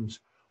students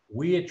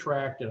we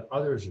attract and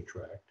others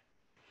attract.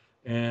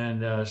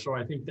 And so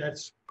I think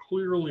that's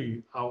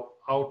clearly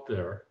out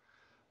there.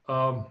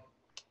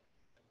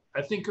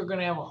 I think we're going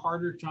to have a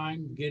harder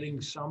time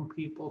getting some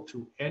people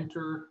to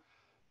enter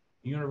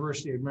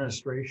university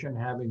administration,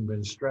 having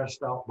been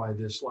stressed out by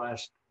this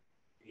last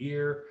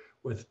year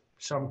with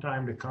some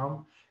time to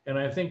come. And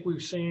I think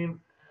we've seen,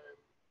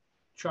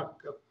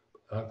 Chuck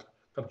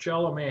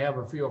Kupchella may have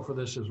a feel for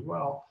this as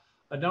well,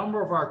 a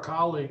number of our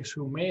colleagues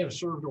who may have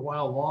served a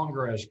while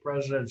longer as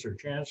presidents or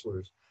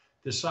chancellors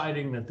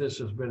deciding that this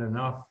has been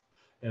enough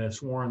and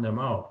it's worn them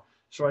out.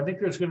 So I think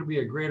there's going to be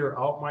a greater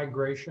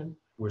out-migration.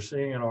 We're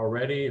seeing it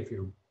already if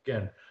you,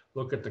 again,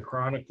 look at the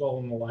Chronicle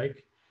and the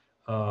like.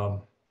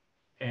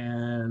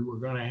 And we're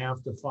going to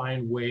have to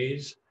find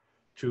ways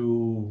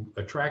to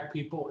attract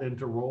people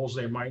into roles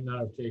they might not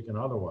have taken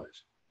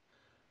otherwise.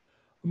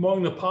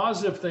 Among the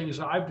positive things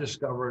I've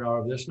discovered out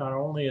of this, not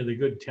only are the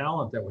good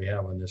talent that we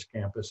have on this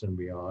campus and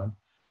beyond,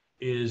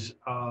 is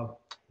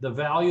the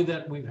value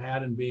that we've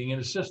had in being in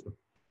a system.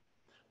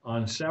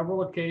 On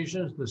several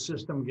occasions, the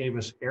system gave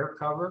us air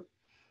cover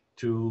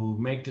to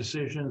make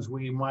decisions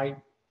we might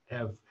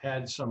have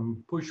had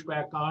some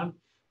pushback on,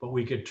 but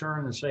we could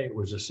turn and say it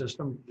was a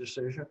system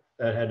decision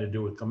that had to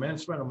do with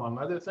commencement, among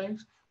other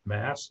things,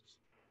 masks,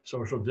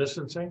 social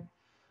distancing.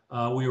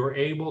 We were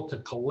able to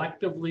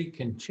collectively,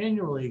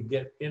 continually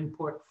get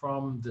input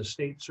from the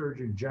state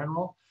surgeon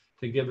general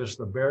to give us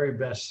the very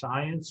best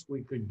science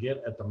we could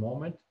get at the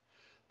moment.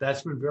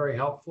 That's been very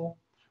helpful.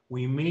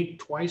 We meet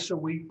twice a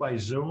week by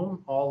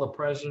Zoom, all the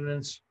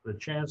presidents, the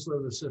chancellor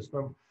of the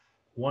system,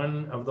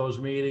 one of those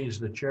meetings,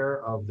 the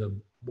chair of the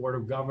Board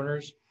of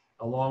Governors,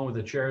 along with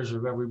the chairs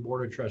of every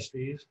board of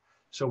trustees.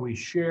 So we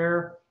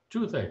share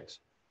two things,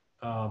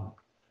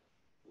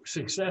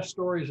 success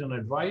stories and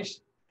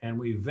advice, and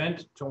we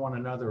vent to one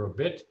another a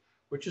bit,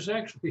 which is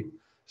actually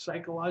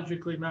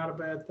psychologically not a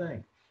bad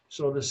thing.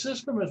 So the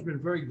system has been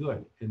very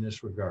good in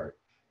this regard.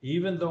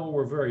 Even though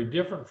we're very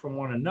different from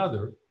one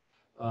another,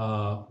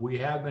 we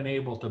have been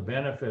able to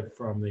benefit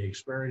from the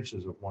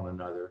experiences of one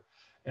another.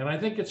 And I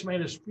think it's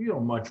made us feel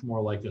much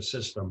more like a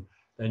system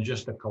than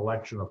just a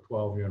collection of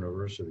 12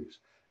 universities.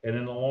 And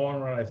in the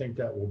long run, I think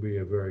that will be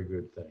a very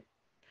good thing.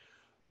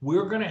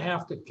 We're going to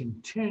have to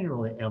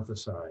continually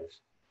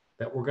emphasize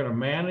that we're going to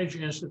manage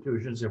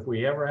institutions. If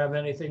we ever have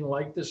anything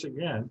like this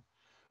again,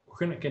 we're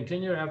going to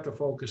continue to have to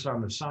focus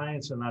on the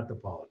science and not the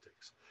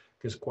politics.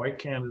 Because quite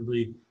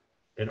candidly,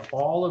 in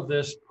all of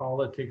this,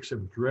 politics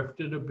have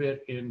drifted a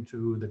bit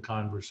into the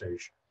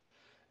conversation.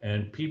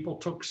 And people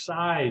took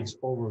sides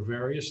over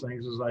various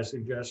things, as I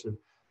suggested,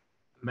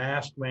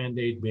 mask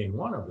mandate being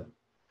one of them,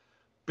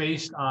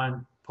 based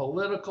on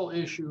political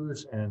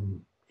issues and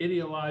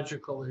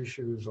ideological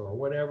issues or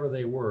whatever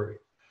they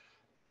were,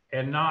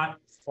 and not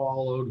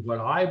followed what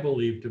I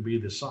believe to be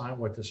the sign,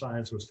 what the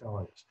science was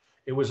telling us.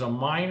 It was a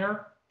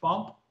minor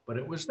bump, but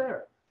it was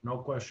there, no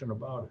question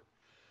about it.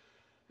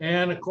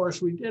 And of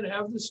course, we did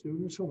have the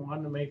students who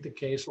wanted to make the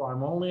case, well,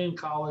 I'm only in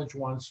college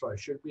once, so I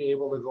should be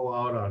able to go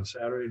out on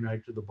Saturday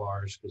night to the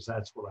bars because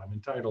that's what I'm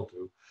entitled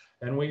to.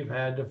 And we've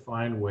had to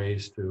find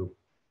ways to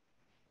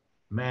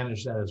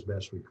manage that as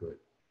best we could.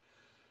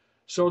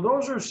 So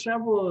those are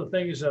several of the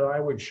things that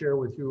I would share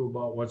with you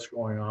about what's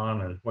going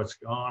on and what's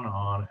gone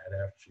on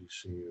at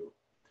FGCU.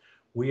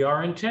 We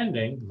are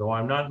intending, though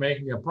I'm not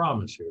making a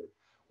promise here,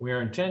 we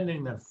are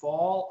intending that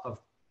fall of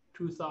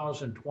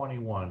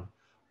 2021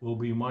 will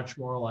be much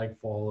more like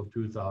fall of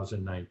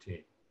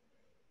 2019.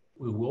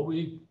 We will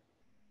be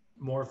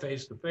more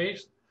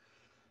face-to-face.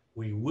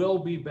 We will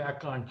be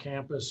back on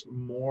campus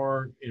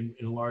more in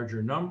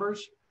larger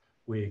numbers.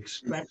 We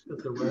expect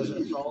that the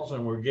residence halls,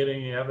 and we're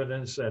getting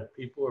evidence that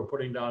people are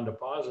putting down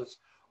deposits,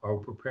 are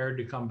prepared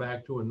to come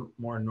back to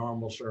a more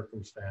normal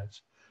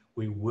circumstance.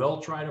 We will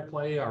try to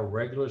play our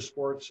regular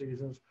sports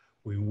seasons.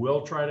 We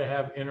will try to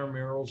have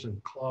intramurals and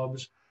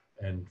clubs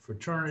and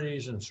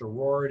fraternities and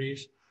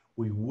sororities.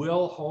 We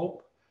will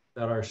hope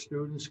that our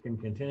students can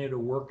continue to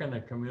work in the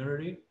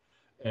community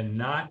and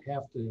not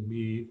have to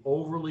be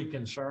overly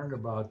concerned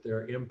about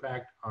their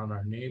impact on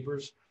our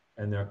neighbors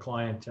and their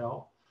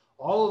clientele.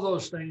 All of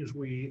those things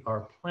we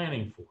are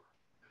planning for.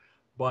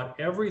 But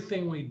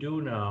everything we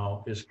do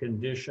now is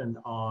conditioned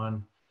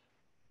on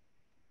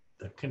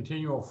the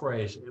continual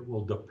phrase, it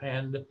will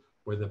depend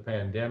where the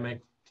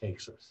pandemic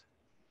takes us.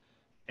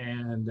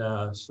 And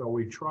so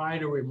we try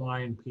to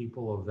remind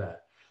people of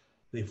that.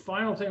 The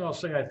final thing I'll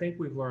say, I think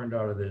we've learned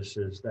out of this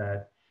is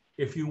that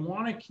if you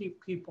want to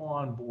keep people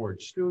on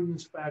board,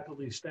 students,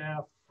 faculty,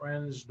 staff,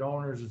 friends,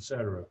 donors,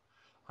 etc.,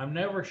 I'm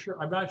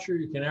not sure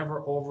you can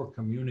ever over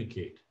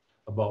communicate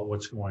about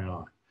what's going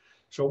on.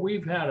 So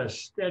we've had a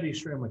steady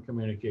stream of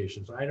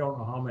communications. I don't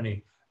know how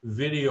many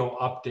video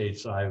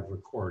updates I've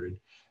recorded,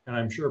 and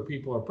I'm sure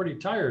people are pretty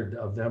tired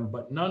of them,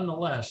 but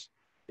nonetheless,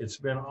 it's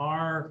been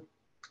our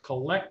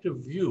collective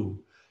view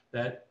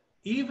that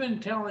even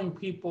telling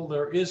people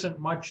there isn't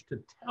much to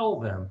tell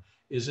them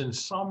is in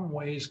some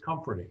ways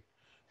comforting,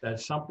 that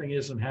something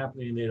isn't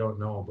happening they don't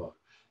know about.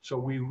 So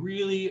we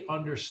really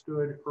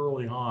understood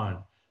early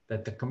on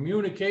that the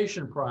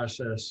communication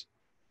process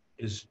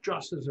is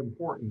just as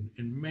important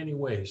in many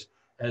ways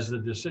as the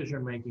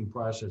decision-making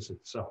process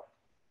itself.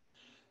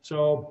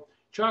 So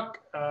Chuck,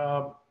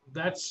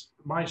 that's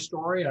my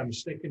story. I'm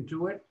sticking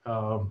to it.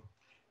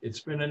 It's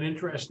been an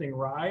interesting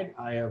ride.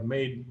 I have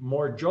made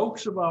more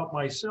jokes about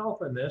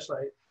myself in this.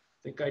 I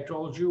think I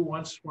told you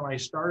once when I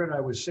started,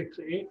 I was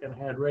 6'8" and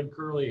had red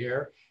curly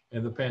hair,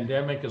 and the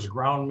pandemic has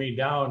ground me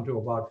down to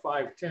about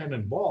 5'10"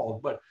 and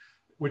bald, but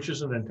which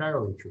isn't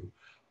entirely true.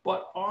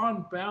 But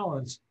on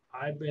balance,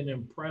 I've been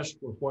impressed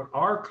with what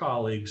our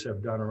colleagues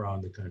have done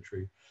around the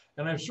country.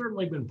 And I've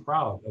certainly been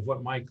proud of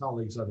what my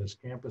colleagues on this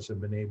campus have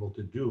been able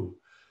to do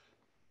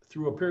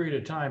through a period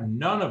of time.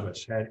 None of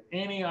us had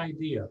any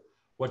idea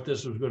what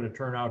this was going to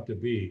turn out to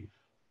be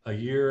a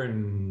year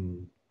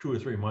and 2 or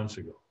 3 months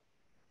ago.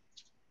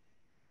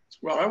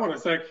 Well, I want to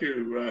thank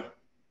you,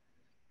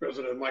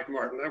 President Mike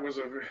Martin. That was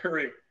a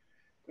very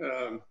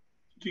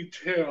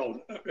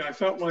detailed, I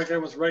felt like I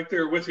was right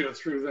there with you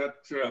through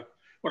that,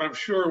 what I'm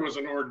sure was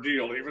an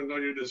ordeal, even though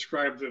you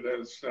described it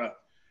as,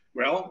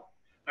 well,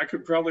 I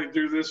could probably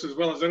do this as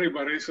well as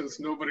anybody since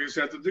nobody's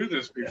had to do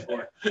this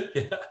before.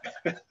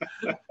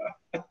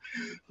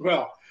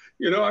 Well,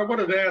 you know, I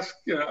wanted to ask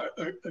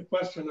a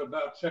question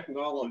about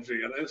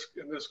technology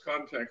in this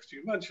context.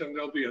 You mentioned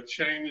there'll be a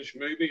change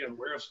maybe in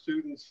where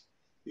students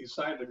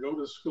decide to go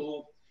to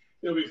school.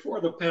 You know, before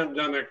the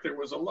pandemic, there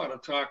was a lot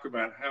of talk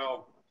about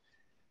how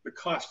the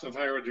cost of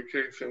higher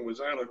education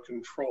was out of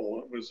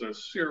control. It was a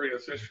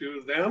serious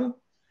issue then.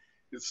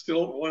 It's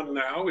still one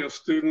now. We have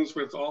students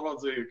with all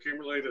of the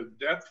accumulated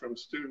debt from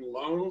student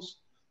loans.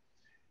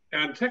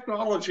 And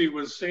technology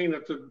was seen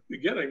at the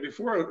beginning,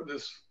 before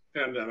this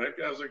pandemic,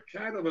 as a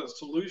kind of a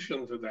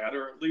solution to that,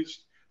 or at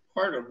least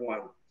part of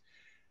one.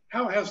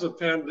 How has the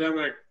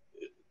pandemic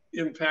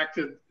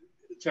impacted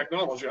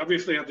technology?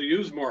 Obviously, you have to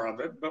use more of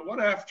it, but what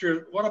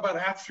about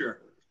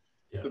after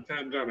the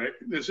pandemic?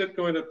 Is it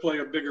going to play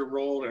a bigger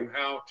role in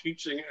how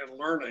teaching and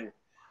learning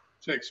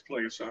takes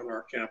place on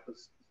our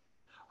campus?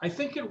 I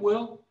think it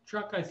will,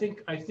 Chuck. I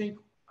think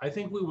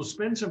we will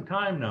spend some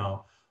time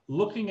now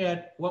looking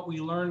at what we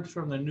learned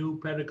from the new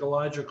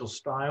pedagogical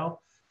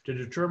style to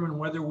determine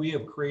whether we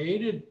have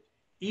created,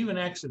 even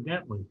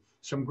accidentally,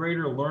 some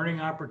greater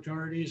learning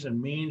opportunities and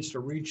means to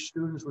reach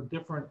students with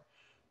different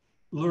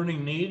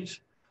learning needs.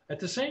 At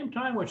the same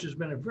time, which has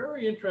been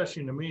very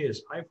interesting to me,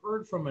 is I've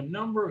heard from a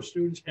number of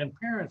students and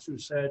parents who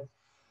said,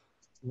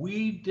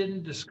 we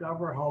didn't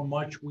discover how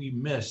much we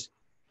missed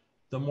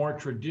the more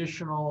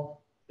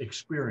traditional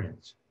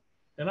experience.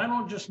 And I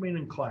don't just mean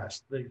in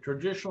class, the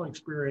traditional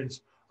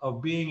experience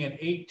of being an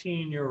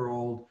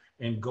 18-year-old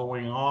and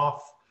going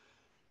off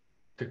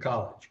to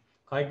college.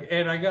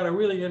 I got a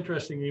really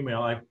interesting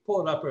email. I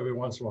pull it up every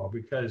once in a while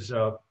because,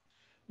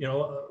 you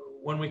know,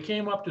 when we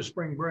came up to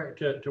spring break,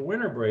 to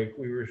winter break,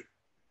 we were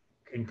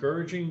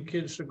encouraging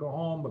kids to go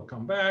home but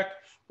come back.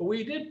 But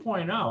we did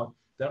point out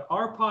that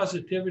our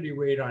positivity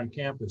rate on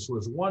campus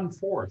was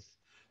 1/4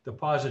 the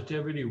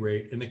positivity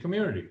rate in the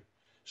community.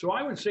 So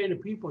I would say to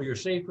people, you're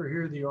safer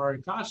here than you are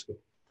in Costco.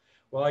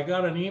 Well, I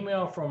got an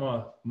email from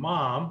a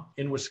mom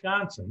in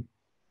Wisconsin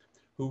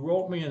who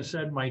wrote me and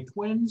said, my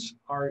twins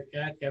are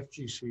at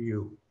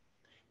FGCU.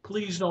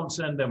 Please don't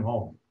send them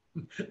home.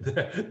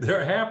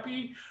 They're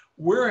happy,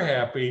 we're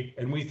happy,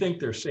 and we think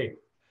they're safe.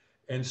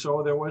 And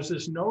so there was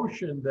this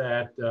notion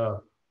that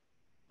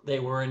they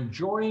were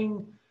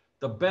enjoying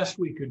the best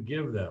we could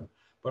give them.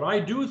 But I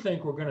do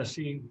think we're going to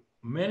see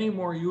many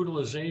more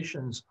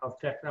utilizations of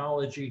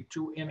technology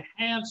to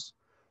enhance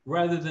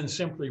rather than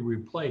simply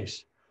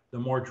replace the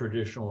more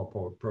traditional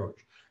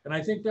approach. And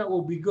I think that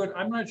will be good.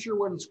 I'm not sure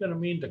what it's going to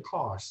mean to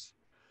costs,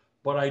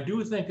 but I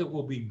do think it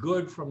will be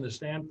good from the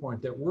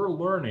standpoint that we're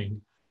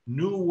learning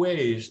new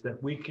ways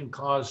that we can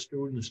cause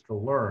students to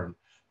learn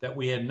that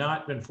we had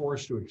not been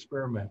forced to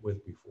experiment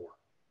with before.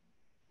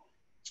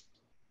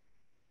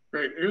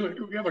 Great.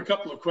 We have a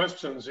couple of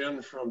questions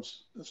in from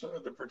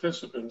the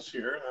participants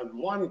here, and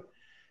one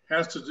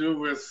has to do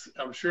with,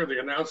 I'm sure, the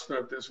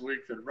announcement this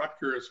week that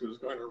Rutgers was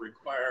going to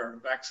require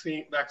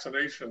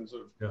vaccinations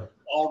of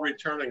all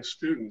returning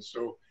students.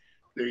 So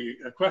the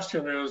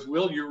question is,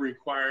 will you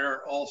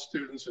require all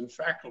students and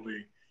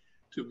faculty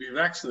to be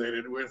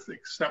vaccinated with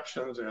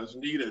exceptions as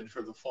needed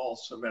for the fall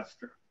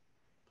semester?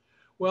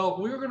 Well,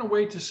 we're going to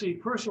wait to see.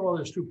 First of all,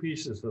 there's two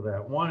pieces to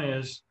that. One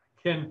is,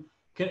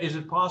 is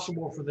it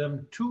possible for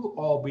them to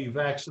all be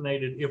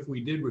vaccinated if we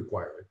did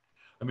require it?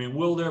 I mean,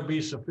 will there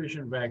be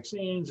sufficient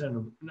vaccines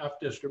and enough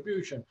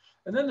distribution?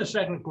 And then the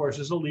second, of course,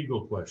 is a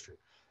legal question.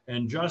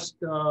 And just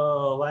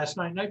last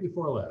night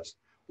before last,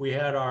 we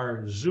had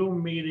our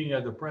Zoom meeting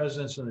of the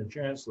presidents and the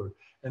chancellor,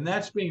 and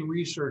that's being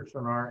researched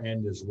on our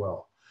end as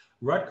well.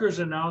 Rutgers'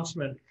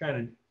 announcement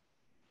kind of,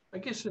 I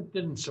guess it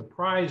didn't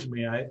surprise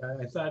me. I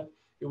thought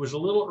it was a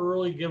little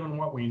early given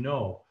what we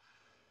know.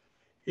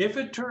 If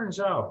it turns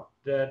out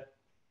that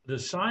the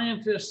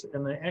scientists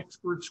and the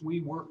experts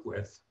we work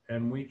with,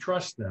 and we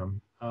trust them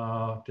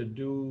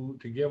to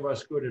give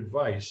us good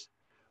advice,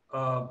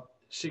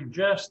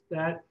 suggest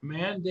that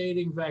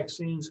mandating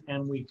vaccines,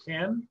 and we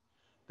can,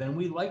 then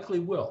we likely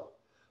will.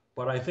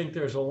 But I think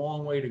there's a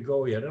long way to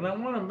go yet. And I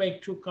want to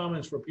make two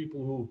comments for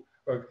people who,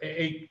 or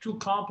two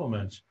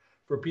compliments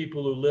for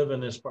people who live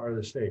in this part of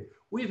the state.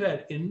 We've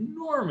had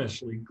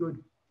enormously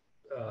good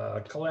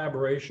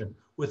collaboration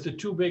with the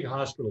two big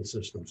hospital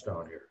systems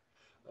down here,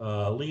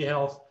 Lee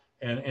Health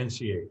and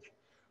NCH.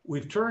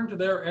 We've turned to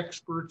their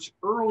experts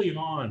early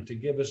on to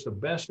give us the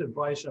best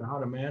advice on how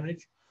to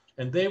manage,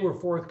 and they were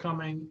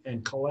forthcoming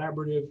and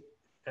collaborative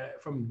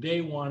from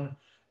day one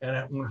and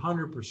at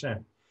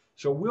 100%.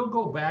 So we'll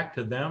go back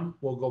to them.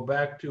 We'll go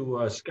back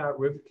to Scott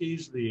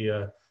Rivkees,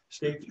 the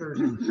state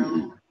surgeon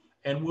general,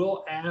 and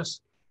we'll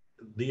ask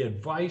the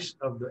advice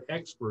of the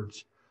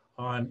experts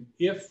on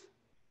if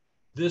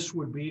this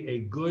would be a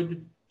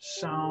good,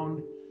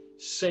 sound,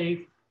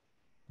 safe,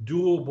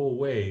 doable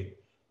way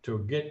to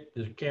get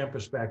the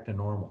campus back to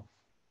normal.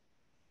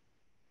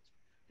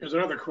 Here's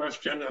another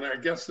question, and I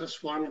guess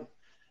this one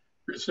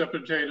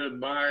precipitated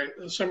by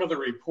some of the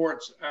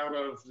reports out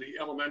of the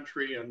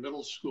elementary and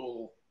middle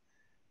school,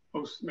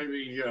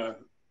 maybe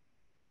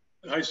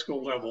high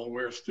school level,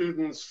 where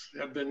students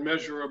have been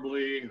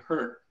measurably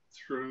hurt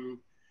through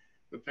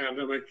the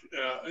pandemic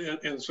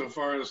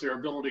insofar as their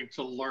ability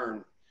to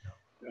learn.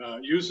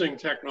 Using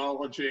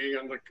technology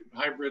and the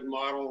hybrid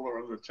model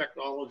or the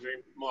technology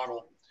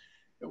model.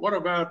 What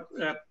about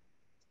at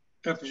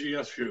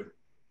FGSU?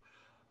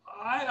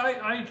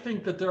 I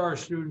think that there are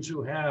students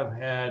who have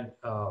had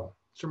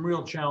some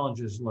real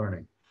challenges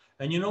learning.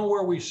 And you know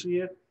where we see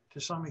it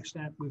to some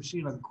extent? We've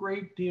seen a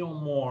great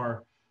deal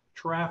more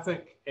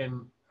traffic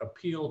and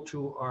appeal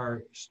to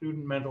our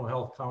student mental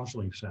health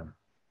counseling center.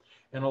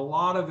 And a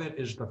lot of it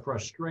is the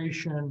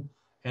frustration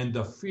and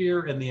the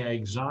fear and the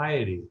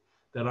anxiety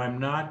that I'm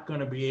not going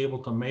to be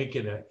able to make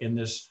it in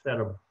this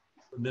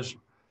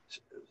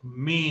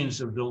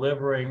means of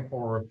delivering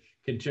or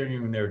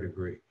continuing their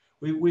degree.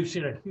 We've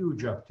seen a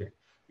huge uptick.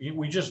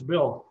 We just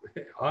built,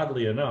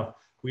 oddly enough,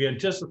 we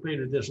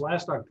anticipated this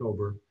last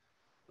October,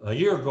 a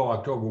year ago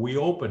October, we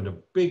opened a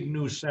big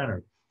new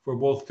center for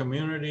both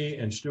community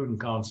and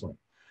student counseling.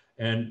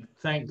 And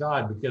thank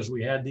God, because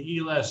we had the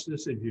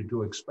elasticity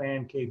to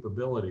expand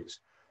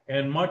capabilities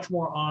and much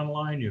more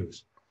online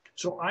use.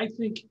 So I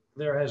think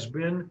there has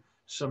been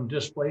some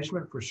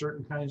displacement for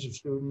certain kinds of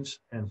students,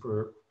 and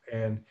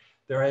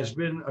there has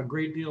been a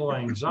great deal of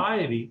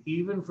anxiety,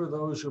 even for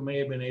those who may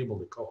have been able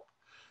to cope.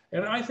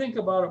 And I think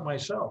about it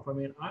myself. I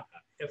mean,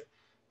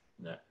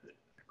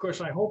 of course,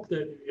 I hope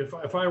that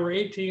if I were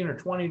 18 or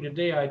 20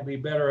 today, I'd be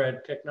better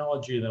at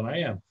technology than I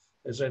am.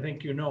 As I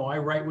think you know, I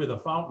write with a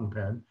fountain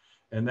pen,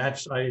 and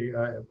that's,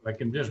 I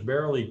can just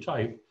barely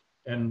type.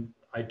 And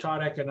I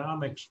taught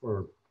economics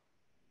for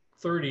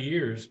 30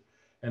 years.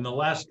 And the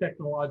last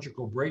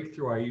technological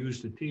breakthrough I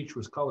used to teach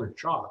was colored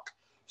chalk.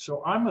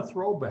 So I'm a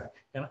throwback.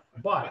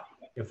 But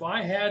if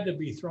I had to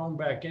be thrown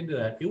back into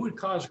that, it would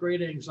cause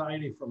great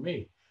anxiety for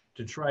me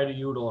to try to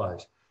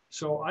utilize.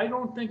 So I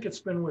don't think it's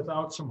been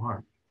without some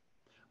harm.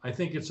 I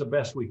think it's the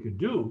best we could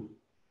do,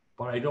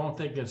 but I don't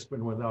think it's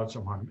been without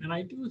some harm. And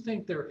I do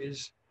think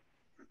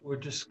we're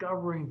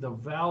discovering the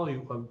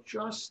value of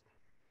just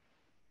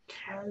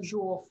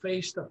casual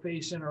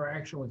face-to-face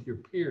interaction with your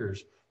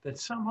peers that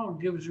somehow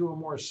gives you a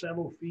more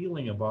settled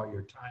feeling about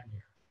your time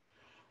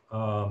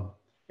here.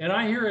 And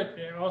I hear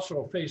it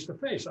also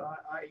face-to-face.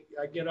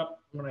 I get up,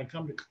 when I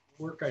come to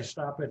work, I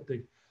stop at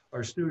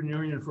our student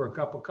union for a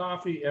cup of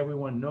coffee.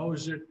 Everyone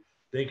knows it.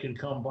 They can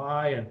come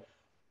by, and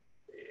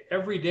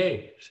every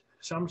day,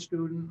 some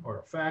student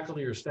or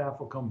faculty or staff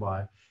will come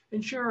by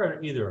and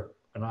share either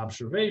an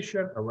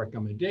observation, a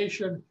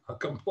recommendation, a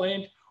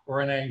complaint,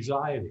 or an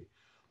anxiety.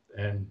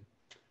 And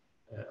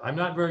I'm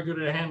not very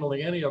good at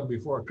handling any of them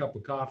before a cup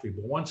of coffee,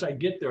 but once I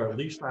get there, at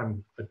least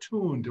I'm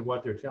attuned to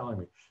what they're telling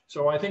me.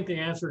 So I think the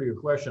answer to your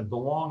question, the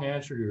long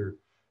answer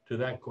to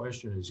that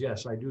question is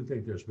yes, I do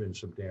think there's been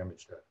some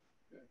damage done.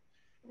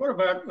 What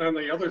about on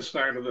the other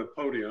side of the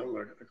podium,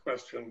 a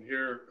question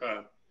here,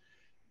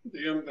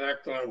 the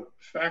impact on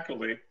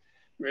faculty?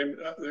 I mean,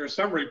 there are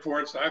some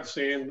reports I've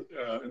seen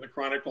in the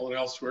Chronicle and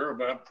elsewhere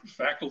about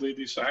faculty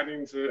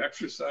deciding to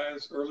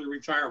exercise early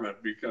retirement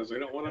because they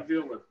don't want to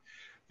deal with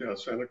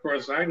this. And of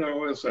course, I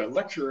know as a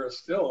lecturer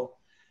still,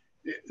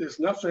 there's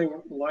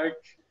nothing like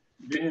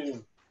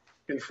being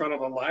in front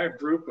of a live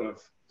group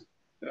of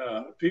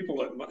people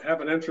that have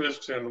an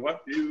interest in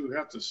what you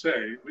have to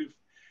say.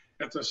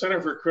 At the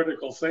Center for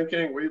Critical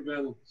Thinking, we've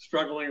been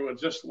struggling with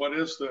just what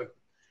is the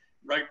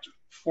right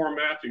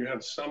format. You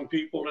have some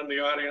people in the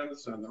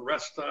audience and the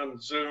rest on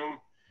Zoom.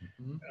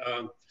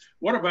 Mm-hmm.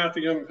 What about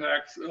the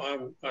impact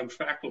on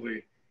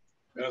faculty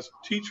as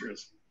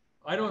teachers?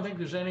 I don't think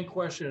there's any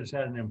question it's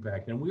had an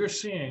impact. And we're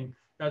seeing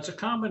that's a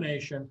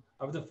combination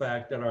of the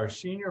fact that our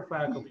senior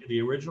faculty,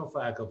 the original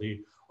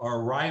faculty, are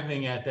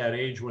arriving at that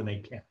age when they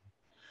can.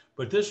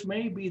 But this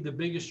may be the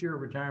biggest year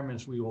of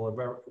retirements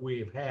we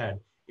have had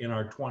in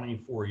our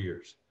 24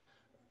 years.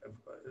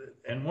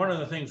 And one of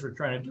the things we're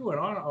trying to do, and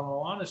in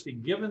all honesty,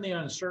 given the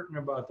uncertainty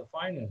about the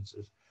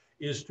finances,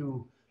 is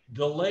to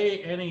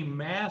delay any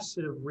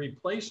massive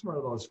replacement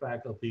of those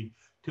faculty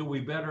till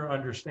we better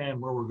understand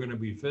where we're going to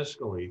be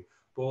fiscally,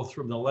 both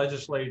from the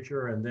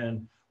legislature and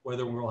then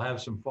whether we'll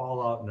have some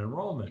fallout in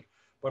enrollment.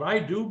 But I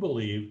do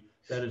believe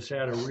that it's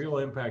had a real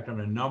impact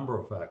on a number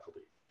of faculty.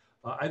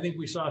 I think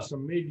we saw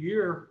some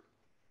mid-year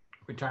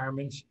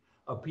retirements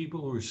of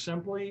people who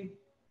simply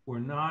were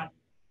not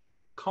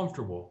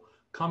comfortable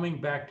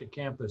coming back to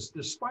campus,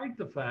 despite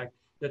the fact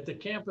that the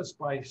campus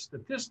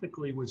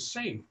statistically was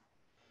safe.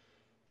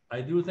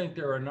 I do think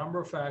there are a number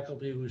of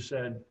faculty who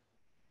said,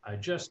 I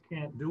just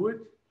can't do it.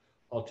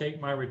 I'll take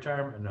my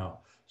retirement now.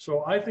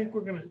 So I think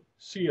we're going to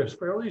see a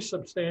fairly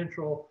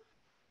substantial,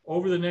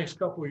 over the next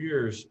couple of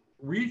years,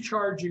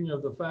 recharging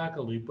of the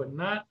faculty, but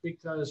not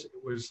because it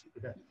was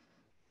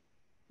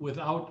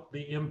without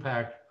the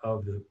impact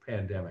of the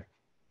pandemic.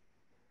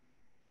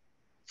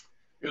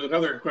 Here's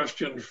another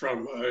question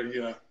from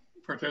a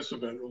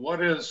participant. What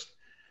is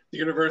the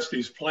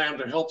university's plan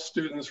to help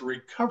students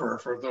recover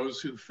for those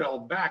who fell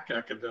back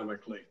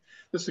academically?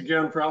 This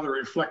again, probably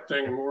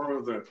reflecting more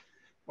of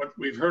what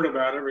we've heard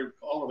about,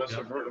 all of us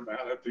have heard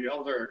about at the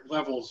other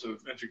levels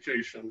of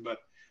education, but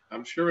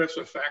I'm sure it's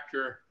a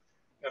factor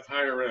at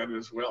higher ed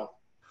as well.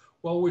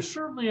 Well, we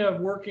certainly are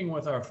working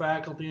with our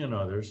faculty and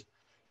others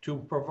to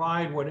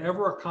provide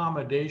whatever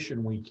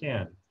accommodation we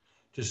can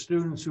to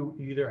students who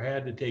either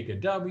had to take a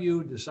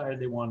W, decided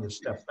they wanted to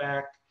step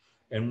back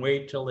and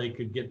wait till they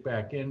could get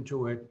back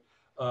into it.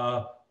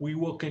 We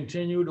will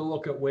continue to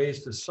look at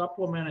ways to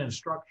supplement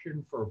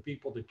instruction for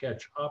people to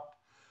catch up.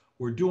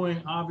 We're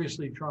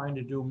obviously trying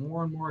to do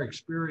more and more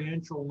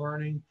experiential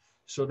learning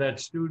so that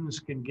students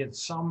can get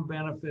some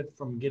benefit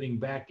from getting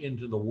back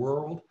into the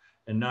world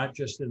and not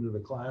just into the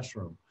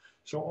classroom.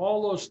 So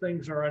all those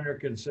things are under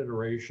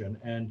consideration,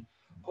 and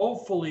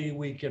hopefully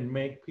we can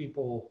make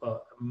people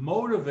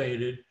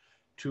motivated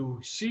to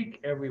seek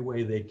every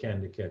way they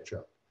can to catch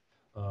up.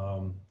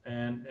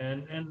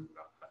 And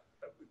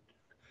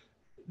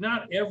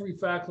not every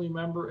faculty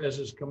member is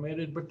as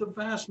committed, but the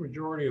vast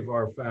majority of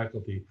our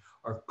faculty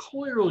are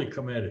clearly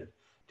committed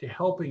to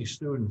helping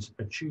students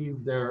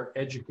achieve their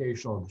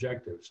educational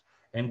objectives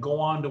and go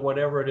on to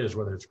whatever it is,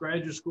 whether it's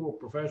graduate school,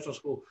 professional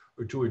school,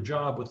 or to a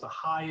job with the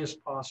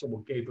highest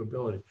possible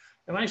capability.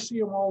 And I see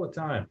them all the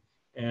time.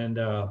 And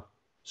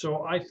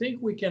so I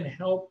think we can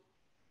help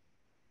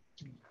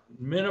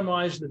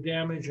minimize the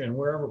damage and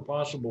wherever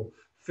possible,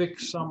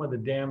 fix some of the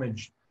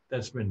damage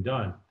that's been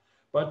done.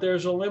 But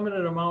there's a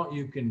limited amount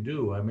you can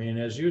do. I mean,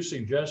 as you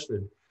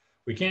suggested,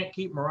 we can't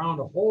keep them around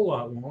a whole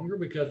lot longer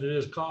because it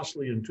is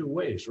costly in two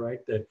ways,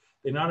 right? That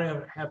they not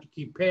have to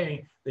keep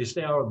paying, they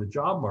stay out of the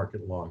job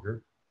market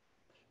longer.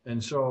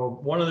 And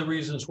so one of the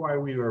reasons why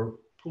we were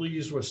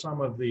pleased with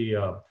some of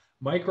the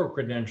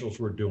micro-credentials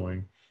we're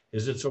doing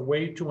is it's a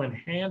way to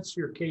enhance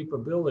your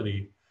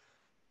capability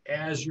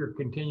as you're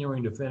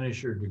continuing to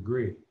finish your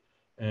degree.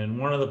 And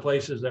one of the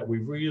places that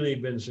we've really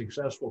been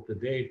successful to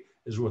date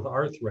is with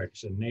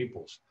Arthrex in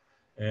Naples.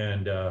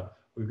 And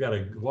we've got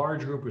a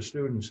large group of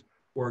students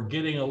who are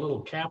getting a little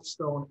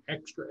capstone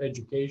extra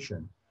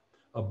education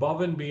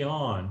above and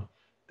beyond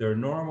their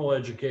normal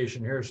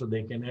education here so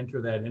they can enter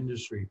that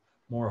industry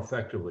more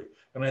effectively.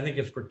 And I think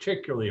it's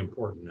particularly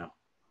important now.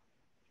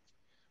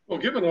 Well,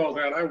 given all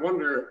that, I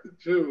wonder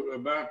too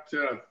about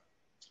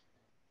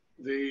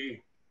the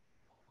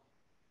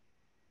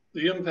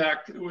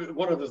impact.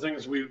 One of the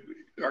things we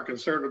are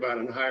concerned about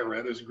in higher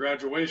ed is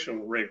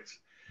graduation rates.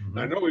 Mm-hmm.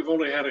 I know we've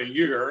only had a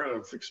year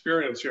of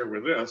experience here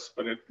with this,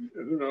 but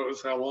who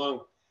knows how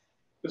long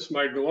this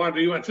might go on.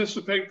 Do you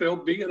anticipate there'll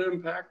be an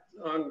impact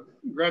on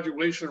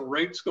graduation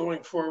rates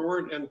going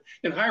forward and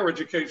in higher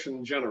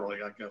education generally,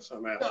 I guess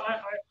I'm asking?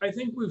 I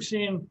think we've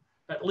seen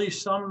at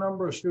least some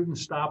number of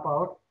students stop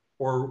out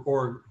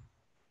or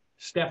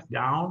step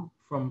down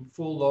from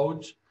full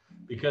loads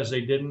because they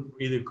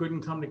either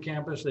couldn't come to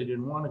campus, they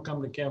didn't want to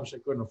come to campus, they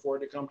couldn't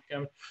afford to come to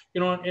campus. You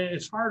know, and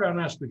it's hard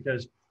on us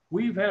because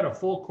we've had a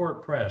full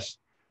court press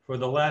for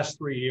the last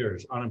 3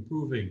 years on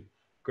improving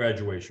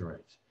graduation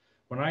rates.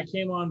 When I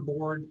came on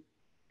board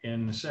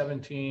in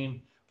 17,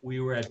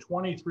 we were at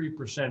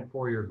 23%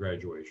 four-year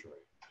graduation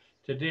rate.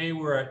 Today,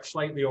 we're at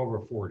slightly over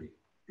 40.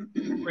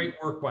 Great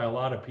work by a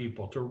lot of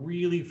people to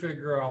really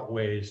figure out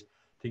ways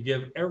to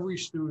give every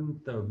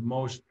student the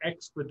most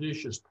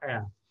expeditious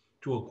path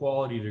to a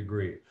quality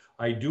degree.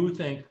 I do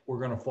think we're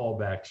going to fall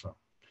back some.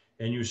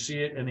 And you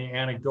see it in the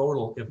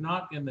anecdotal, if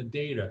not in the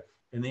data,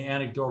 in the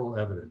anecdotal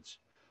evidence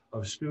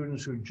of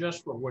students who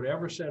just for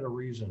whatever set of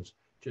reasons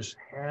just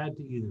had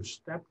to either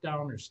step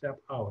down or step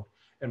out.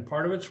 And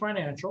part of it's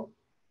financial.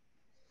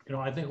 You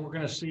know, I think we're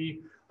going to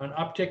see an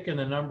uptick in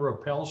the number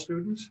of Pell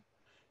students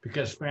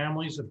because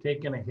families have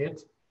taken a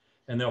hit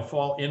and they'll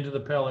fall into the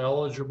Pell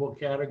eligible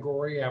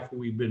category after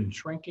we've been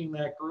shrinking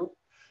that group.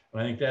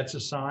 And I think that's a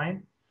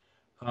sign.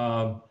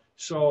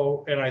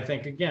 And I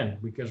think, again,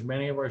 because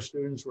many of our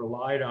students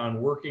relied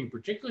on working,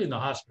 particularly in the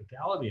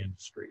hospitality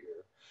industry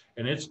here,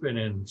 and it's been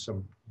in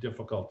some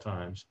difficult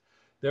times,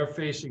 they're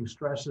facing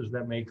stresses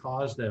that may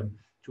cause them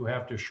to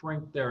have to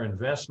shrink their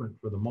investment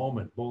for the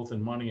moment, both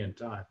in money and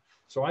time.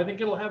 So I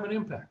think it'll have an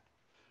impact.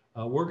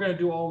 We're going to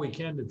do all we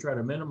can to try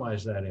to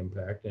minimize that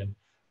impact. And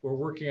we're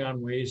working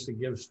on ways to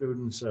give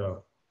students,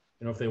 you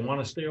know, if they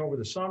want to stay over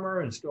the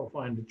summer and still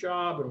find a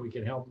job, and we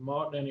can help them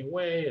out in any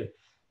way and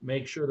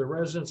make sure the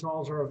residence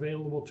halls are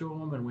available to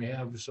them and we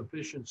have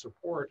sufficient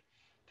support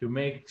to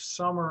make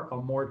summer a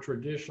more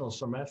traditional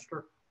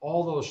semester.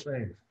 All those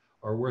things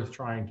are worth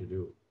trying to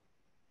do.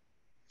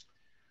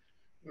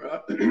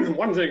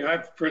 One thing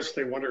I've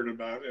personally wondered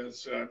about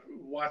is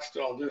watched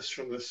all this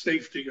from the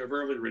safety of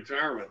early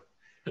retirement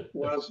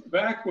was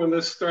back when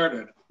this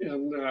started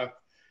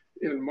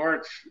in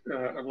March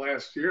of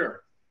last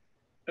year.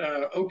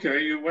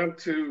 Okay, you went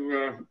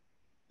to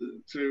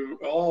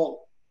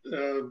all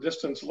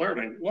distance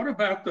learning. What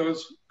about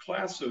those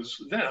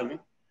classes then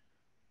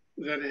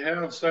that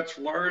have such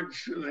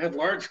large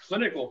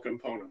clinical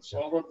components,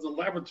 all of the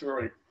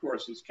laboratory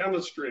courses,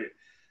 chemistry,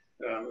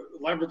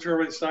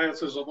 laboratory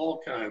sciences of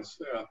all kinds?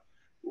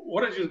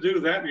 What did you do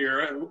that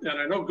year? And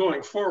I know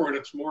going forward,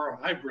 it's more a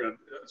hybrid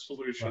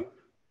solution. Right.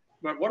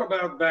 But what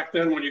about back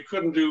then when you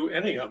couldn't do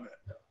any of it?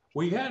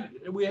 We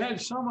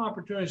had some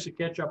opportunities to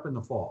catch up in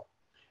the fall,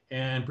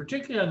 and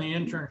particularly on the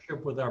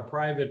internship with our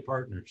private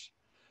partners.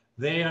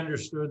 They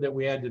understood that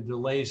we had to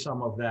delay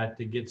some of that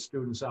to get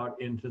students out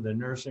into the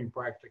nursing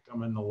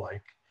practicum and the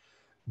like.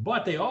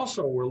 But they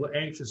also were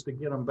anxious to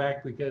get them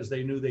back because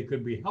they knew they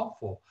could be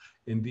helpful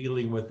in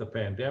dealing with the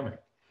pandemic.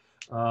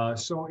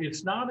 So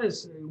it's not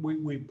as,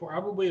 we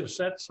probably have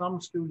set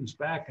some students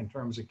back in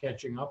terms of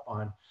catching up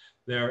on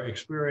their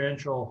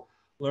experiential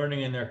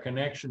learning and their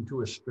connection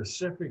to a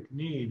specific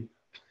need,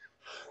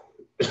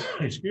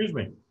 excuse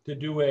me, to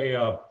do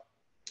an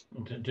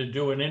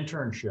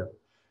internship.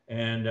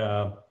 And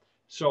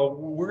so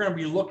we're going to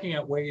be looking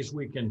at ways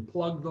we can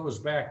plug those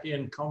back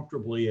in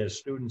comfortably as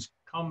students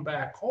come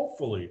back,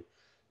 hopefully,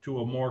 to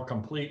a more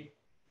complete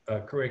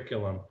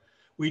curriculum.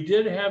 We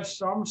did have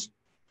some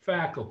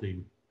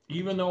faculty,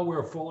 even though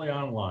we're fully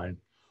online,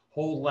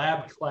 hold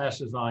lab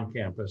classes on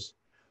campus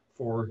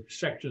for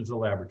sections of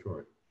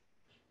laboratory.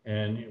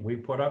 And we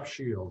put up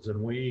shields,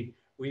 and we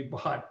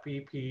bought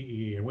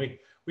PPE, and we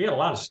had a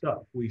lot of stuff.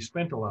 We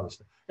spent a lot of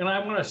stuff. And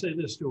I want to say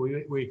this too,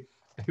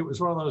 it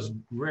was one of those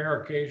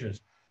rare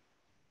occasions.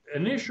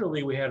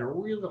 Initially, we had a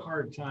really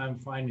hard time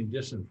finding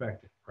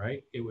disinfectant,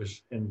 right? It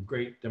was in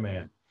great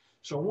demand.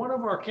 So one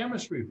of our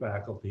chemistry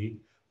faculty,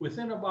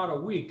 within about a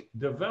week,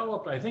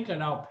 developed, I think, a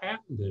now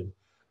patented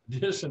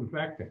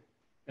disinfectant.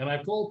 And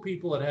I told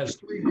people it has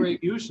 3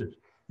 great uses.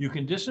 You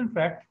can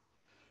disinfect.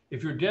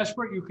 If you're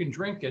desperate, you can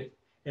drink it.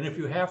 And if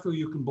you have to,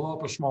 you can blow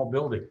up a small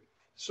building.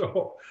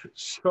 So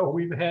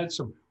we've had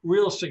some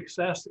real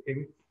success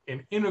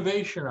in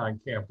innovation on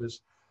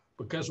campus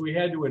because we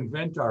had to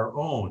invent our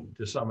own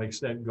to some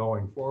extent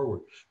going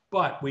forward.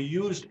 But we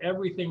used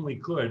everything we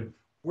could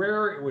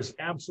where it was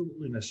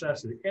absolutely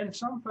necessity. And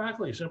some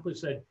faculty simply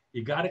said,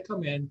 you got to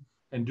come in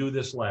and do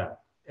this lab.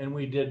 And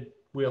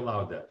we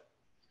allowed that.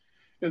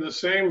 And the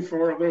same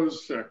for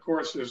those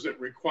courses that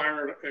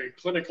required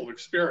a clinical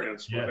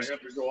experience where Yes. They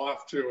had to go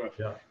off to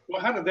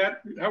well,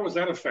 how was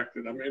that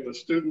affected? I mean, the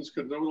students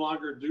could no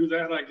longer do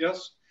that, I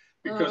guess,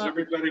 because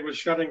everybody was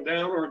shutting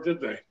down, or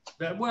did they?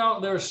 Well,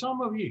 there's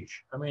some of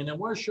each. I mean, there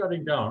was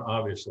shutting down,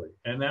 obviously,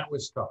 and that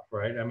was tough,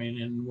 right? I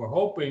mean, and we're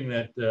hoping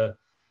that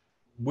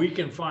we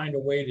can find a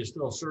way to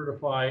still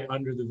certify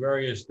under the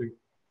various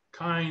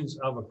kinds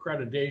of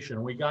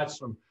accreditation. We got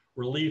some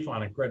relief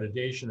on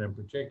accreditation in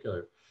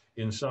particular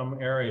in some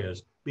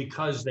areas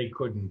because they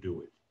couldn't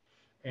do it.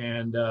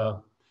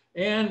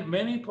 And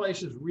many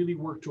places really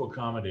worked to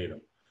accommodate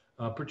them.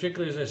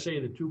 Particularly, as I say,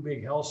 the 2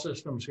 big health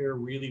systems here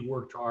really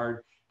worked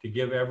hard to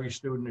give every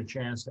student a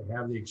chance to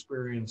have the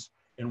experience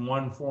in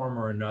one form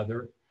or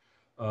another.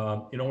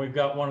 You know, we've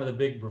got one of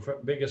the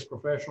biggest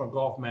professional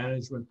golf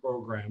management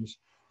programs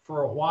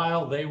For a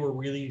while, they were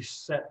really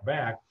set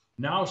back.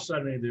 Now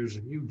suddenly there's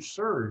a huge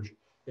surge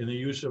in the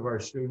use of our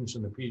students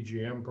in the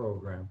PGM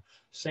program.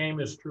 Same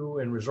is true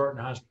in resort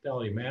and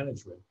hospitality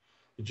management.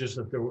 It's just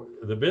that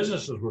the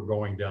businesses were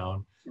going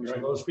down. So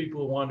those people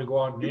who wanted to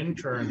go out and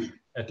intern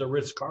at the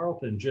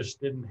Ritz-Carlton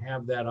just didn't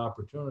have that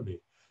opportunity.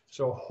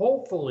 So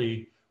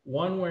hopefully,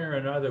 one way or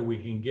another, we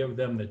can give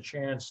them the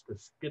chance to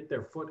get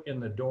their foot in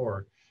the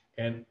door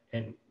and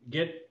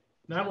get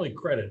not only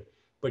credit,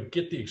 but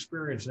get the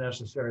experience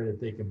necessary that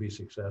they can be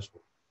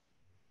successful.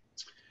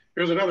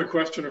 Here's another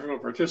question from a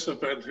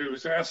participant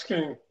who's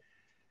asking,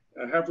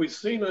 have we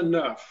seen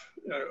enough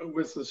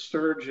with the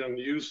surge in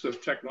use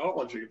of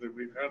technology that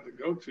we've had to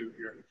go to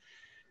here,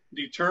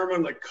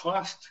 determine the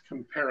cost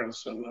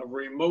comparison of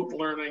remote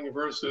learning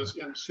versus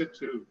in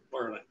situ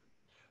learning?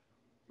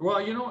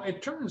 Well, you know,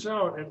 it turns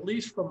out, at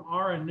least from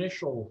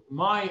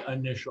my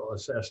initial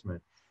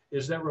assessment,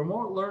 is that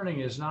remote learning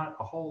is not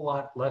a whole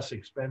lot less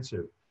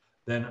expensive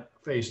than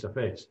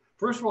face-to-face.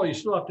 First of all, you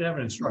still have to have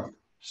an instructor.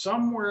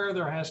 Somewhere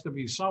there has to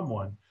be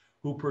someone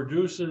who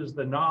produces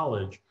the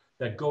knowledge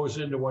that goes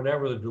into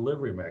whatever the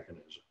delivery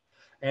mechanism.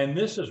 And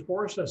this has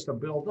forced us to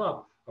build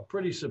up a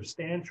pretty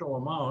substantial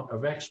amount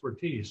of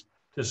expertise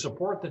to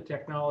support the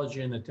technology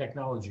and the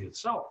technology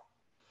itself.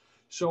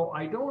 So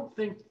I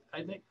think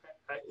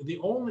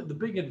the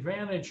big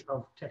advantage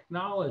of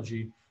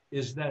technology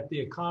is that the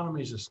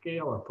economies of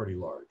scale are pretty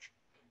large.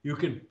 You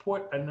can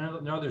put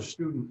another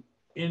student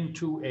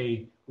into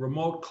a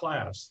remote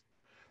class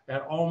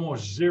at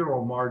almost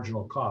zero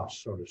marginal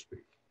cost, so to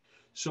speak.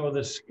 So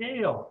the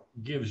scale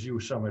gives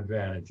you some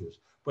advantages,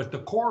 but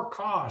the core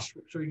costs,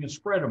 so you can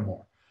spread them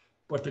more,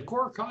 but the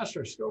core costs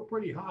are still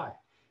pretty high.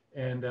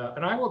 And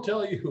I will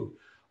tell you,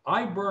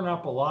 I burn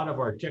up a lot of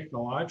our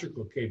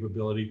technological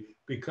capability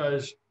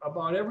because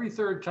about every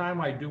third time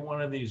I do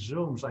one of these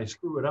Zooms, I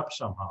screw it up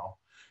somehow.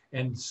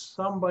 And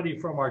somebody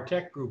from our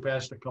tech group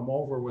has to come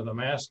over with a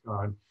mask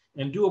on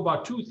and do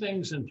about 2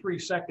 things in 3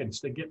 seconds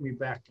to get me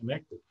back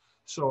connected.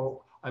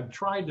 So I've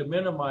tried to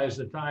minimize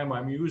the time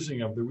I'm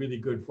using of the really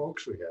good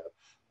folks we have,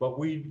 but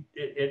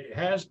it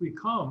has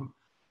become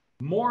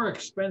more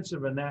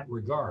expensive in that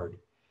regard.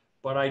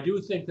 But I do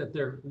think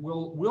that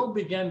we'll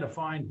begin to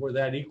find where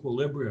that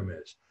equilibrium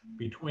is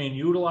between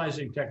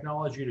utilizing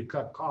technology to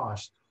cut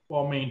costs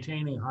while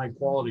maintaining high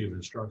quality of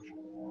instruction.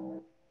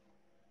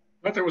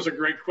 But there was a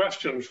great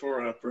question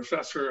for a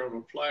professor of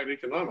applied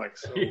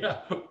economics. So.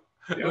 Yeah.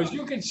 As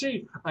you can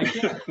see,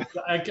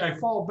 I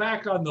fall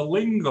back on the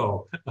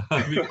lingo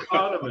of the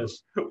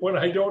economist when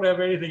I don't have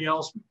anything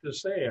else to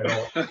say at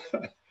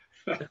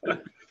all.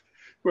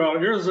 Well,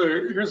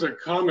 here's a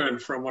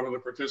comment from one of the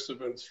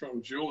participants,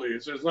 from Julie.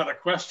 It says, not a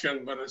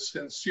question, but a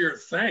sincere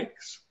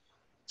thanks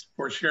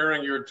for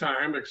sharing your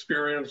time,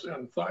 experience,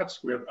 and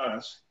thoughts with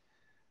us.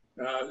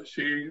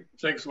 She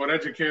thinks what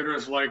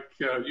educators like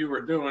you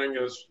are doing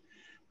is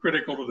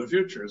critical to the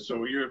future.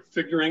 So you're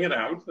figuring it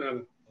out,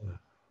 and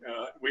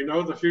we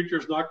know the future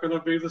is not going to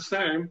be the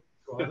same.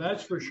 Well,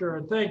 that's for sure.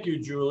 And thank you,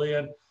 Julie.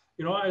 And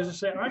you know, as I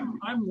say,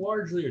 I'm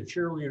largely a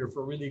cheerleader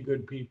for really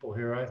good people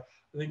here. I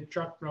think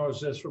Chuck knows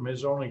this from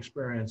his own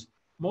experience.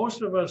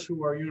 Most of us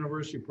who are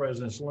university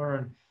presidents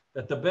learn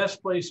that the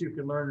best place you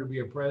can learn to be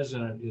a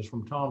president is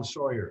from Tom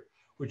Sawyer,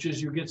 which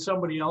is you get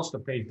somebody else to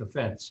paint the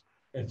fence.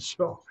 And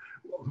so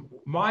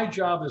my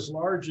job is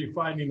largely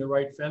finding the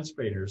right fence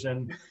painters.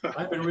 And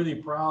I've been really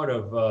proud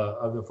of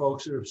the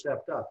folks who have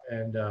stepped up.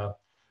 And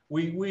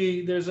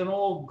there's an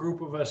old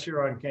group of us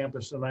here on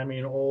campus, and I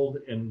mean old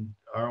in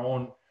our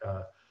own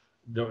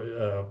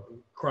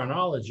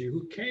chronology,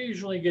 who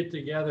occasionally get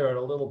together at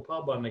a little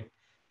pub on the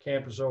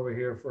campus over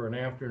here for an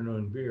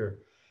afternoon beer.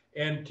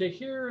 And to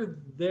hear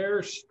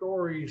their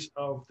stories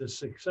of the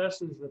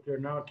successes that they're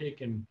now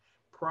taking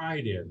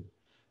pride in,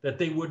 that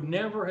they would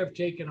never have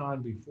taken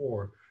on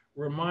before,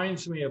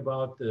 reminds me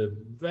about the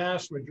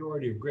vast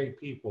majority of great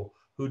people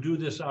who do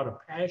this out of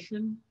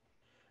passion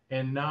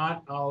and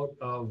not out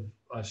of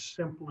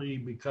simply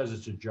because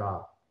it's a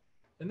job.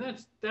 And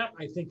that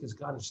I think has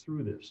got us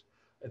through this.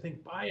 I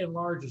think by and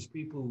large, it's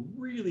people who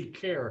really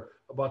care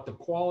about the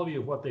quality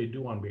of what they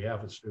do on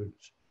behalf of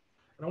students.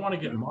 I don't want to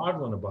get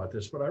maudlin about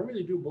this, but I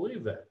really do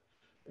believe that.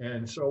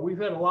 And so we've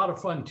had a lot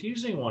of fun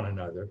teasing one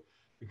another,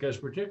 because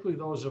particularly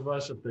those of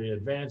us at the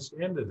advanced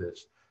end of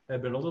this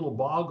have been a little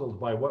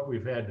boggled by what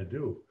we've had to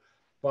do.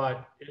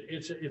 But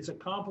it's a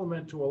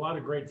compliment to a lot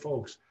of great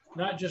folks,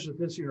 not just at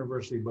this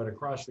university, but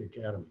across the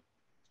academy.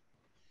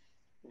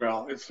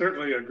 Well, it's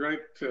certainly a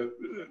great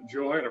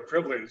joy and a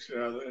privilege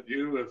that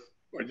you have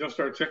just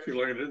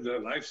articulated,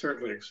 and I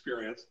certainly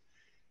experienced.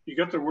 You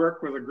get to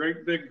work with a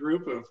great big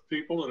group of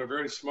people that are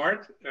very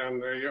smart,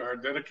 and they are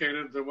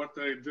dedicated to what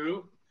they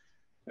do.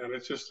 And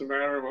it's just a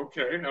matter of,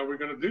 okay, how are we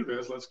going to do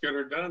this? Let's get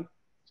her done.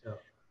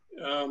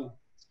 Yeah.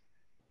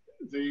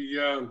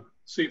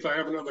 See if I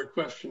have another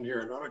question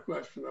here. Not a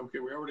question. Okay,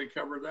 we already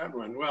covered that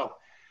one. Well,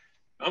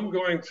 I'm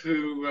going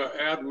to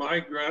add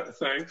my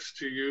thanks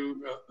to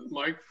you,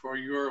 Mike, for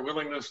your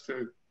willingness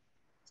to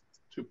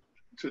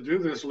do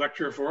this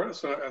lecture for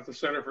us at the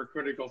Center for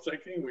Critical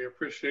Thinking. We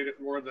appreciate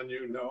it more than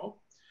you know.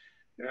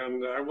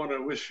 And I want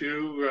to wish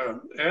you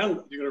and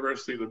the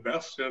university the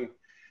best in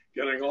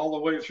getting all the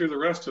way through the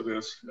rest of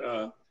this.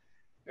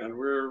 And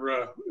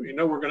we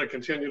know we're going to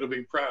continue to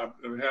be proud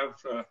to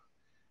have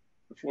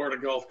the Florida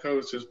Gulf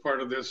Coast as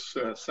part of this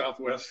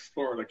Southwest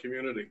Florida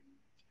community.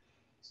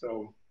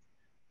 So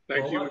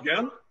thank you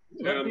again.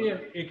 Let me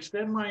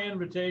extend my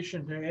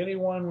invitation to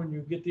anyone when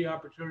you get the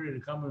opportunity to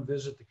come and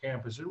visit the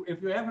campus.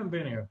 If you haven't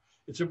been here,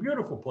 it's a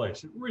beautiful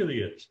place. It really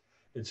is.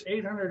 It's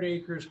 800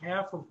 acres,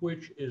 half of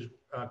which is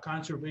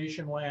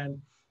conservation land.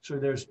 So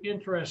there's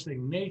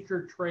interesting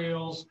nature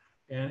trails,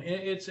 and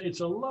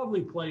it's a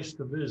lovely place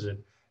to visit.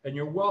 And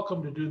you're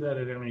welcome to do that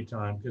at any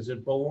time because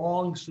it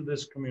belongs to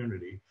this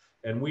community,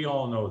 and we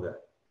all know that.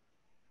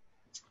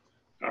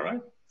 All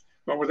right.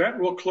 Well, with that,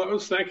 we'll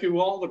close. Thank you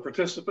all, the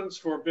participants,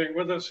 for being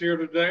with us here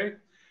today.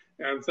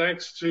 And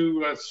thanks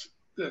to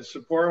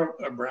Sephora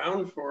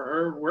Brown for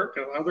her work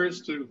and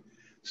others to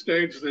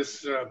stage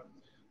this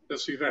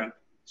event.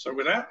 So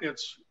with that,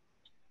 it's,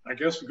 I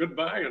guess,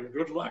 goodbye and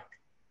good luck.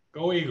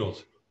 Go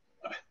Eagles.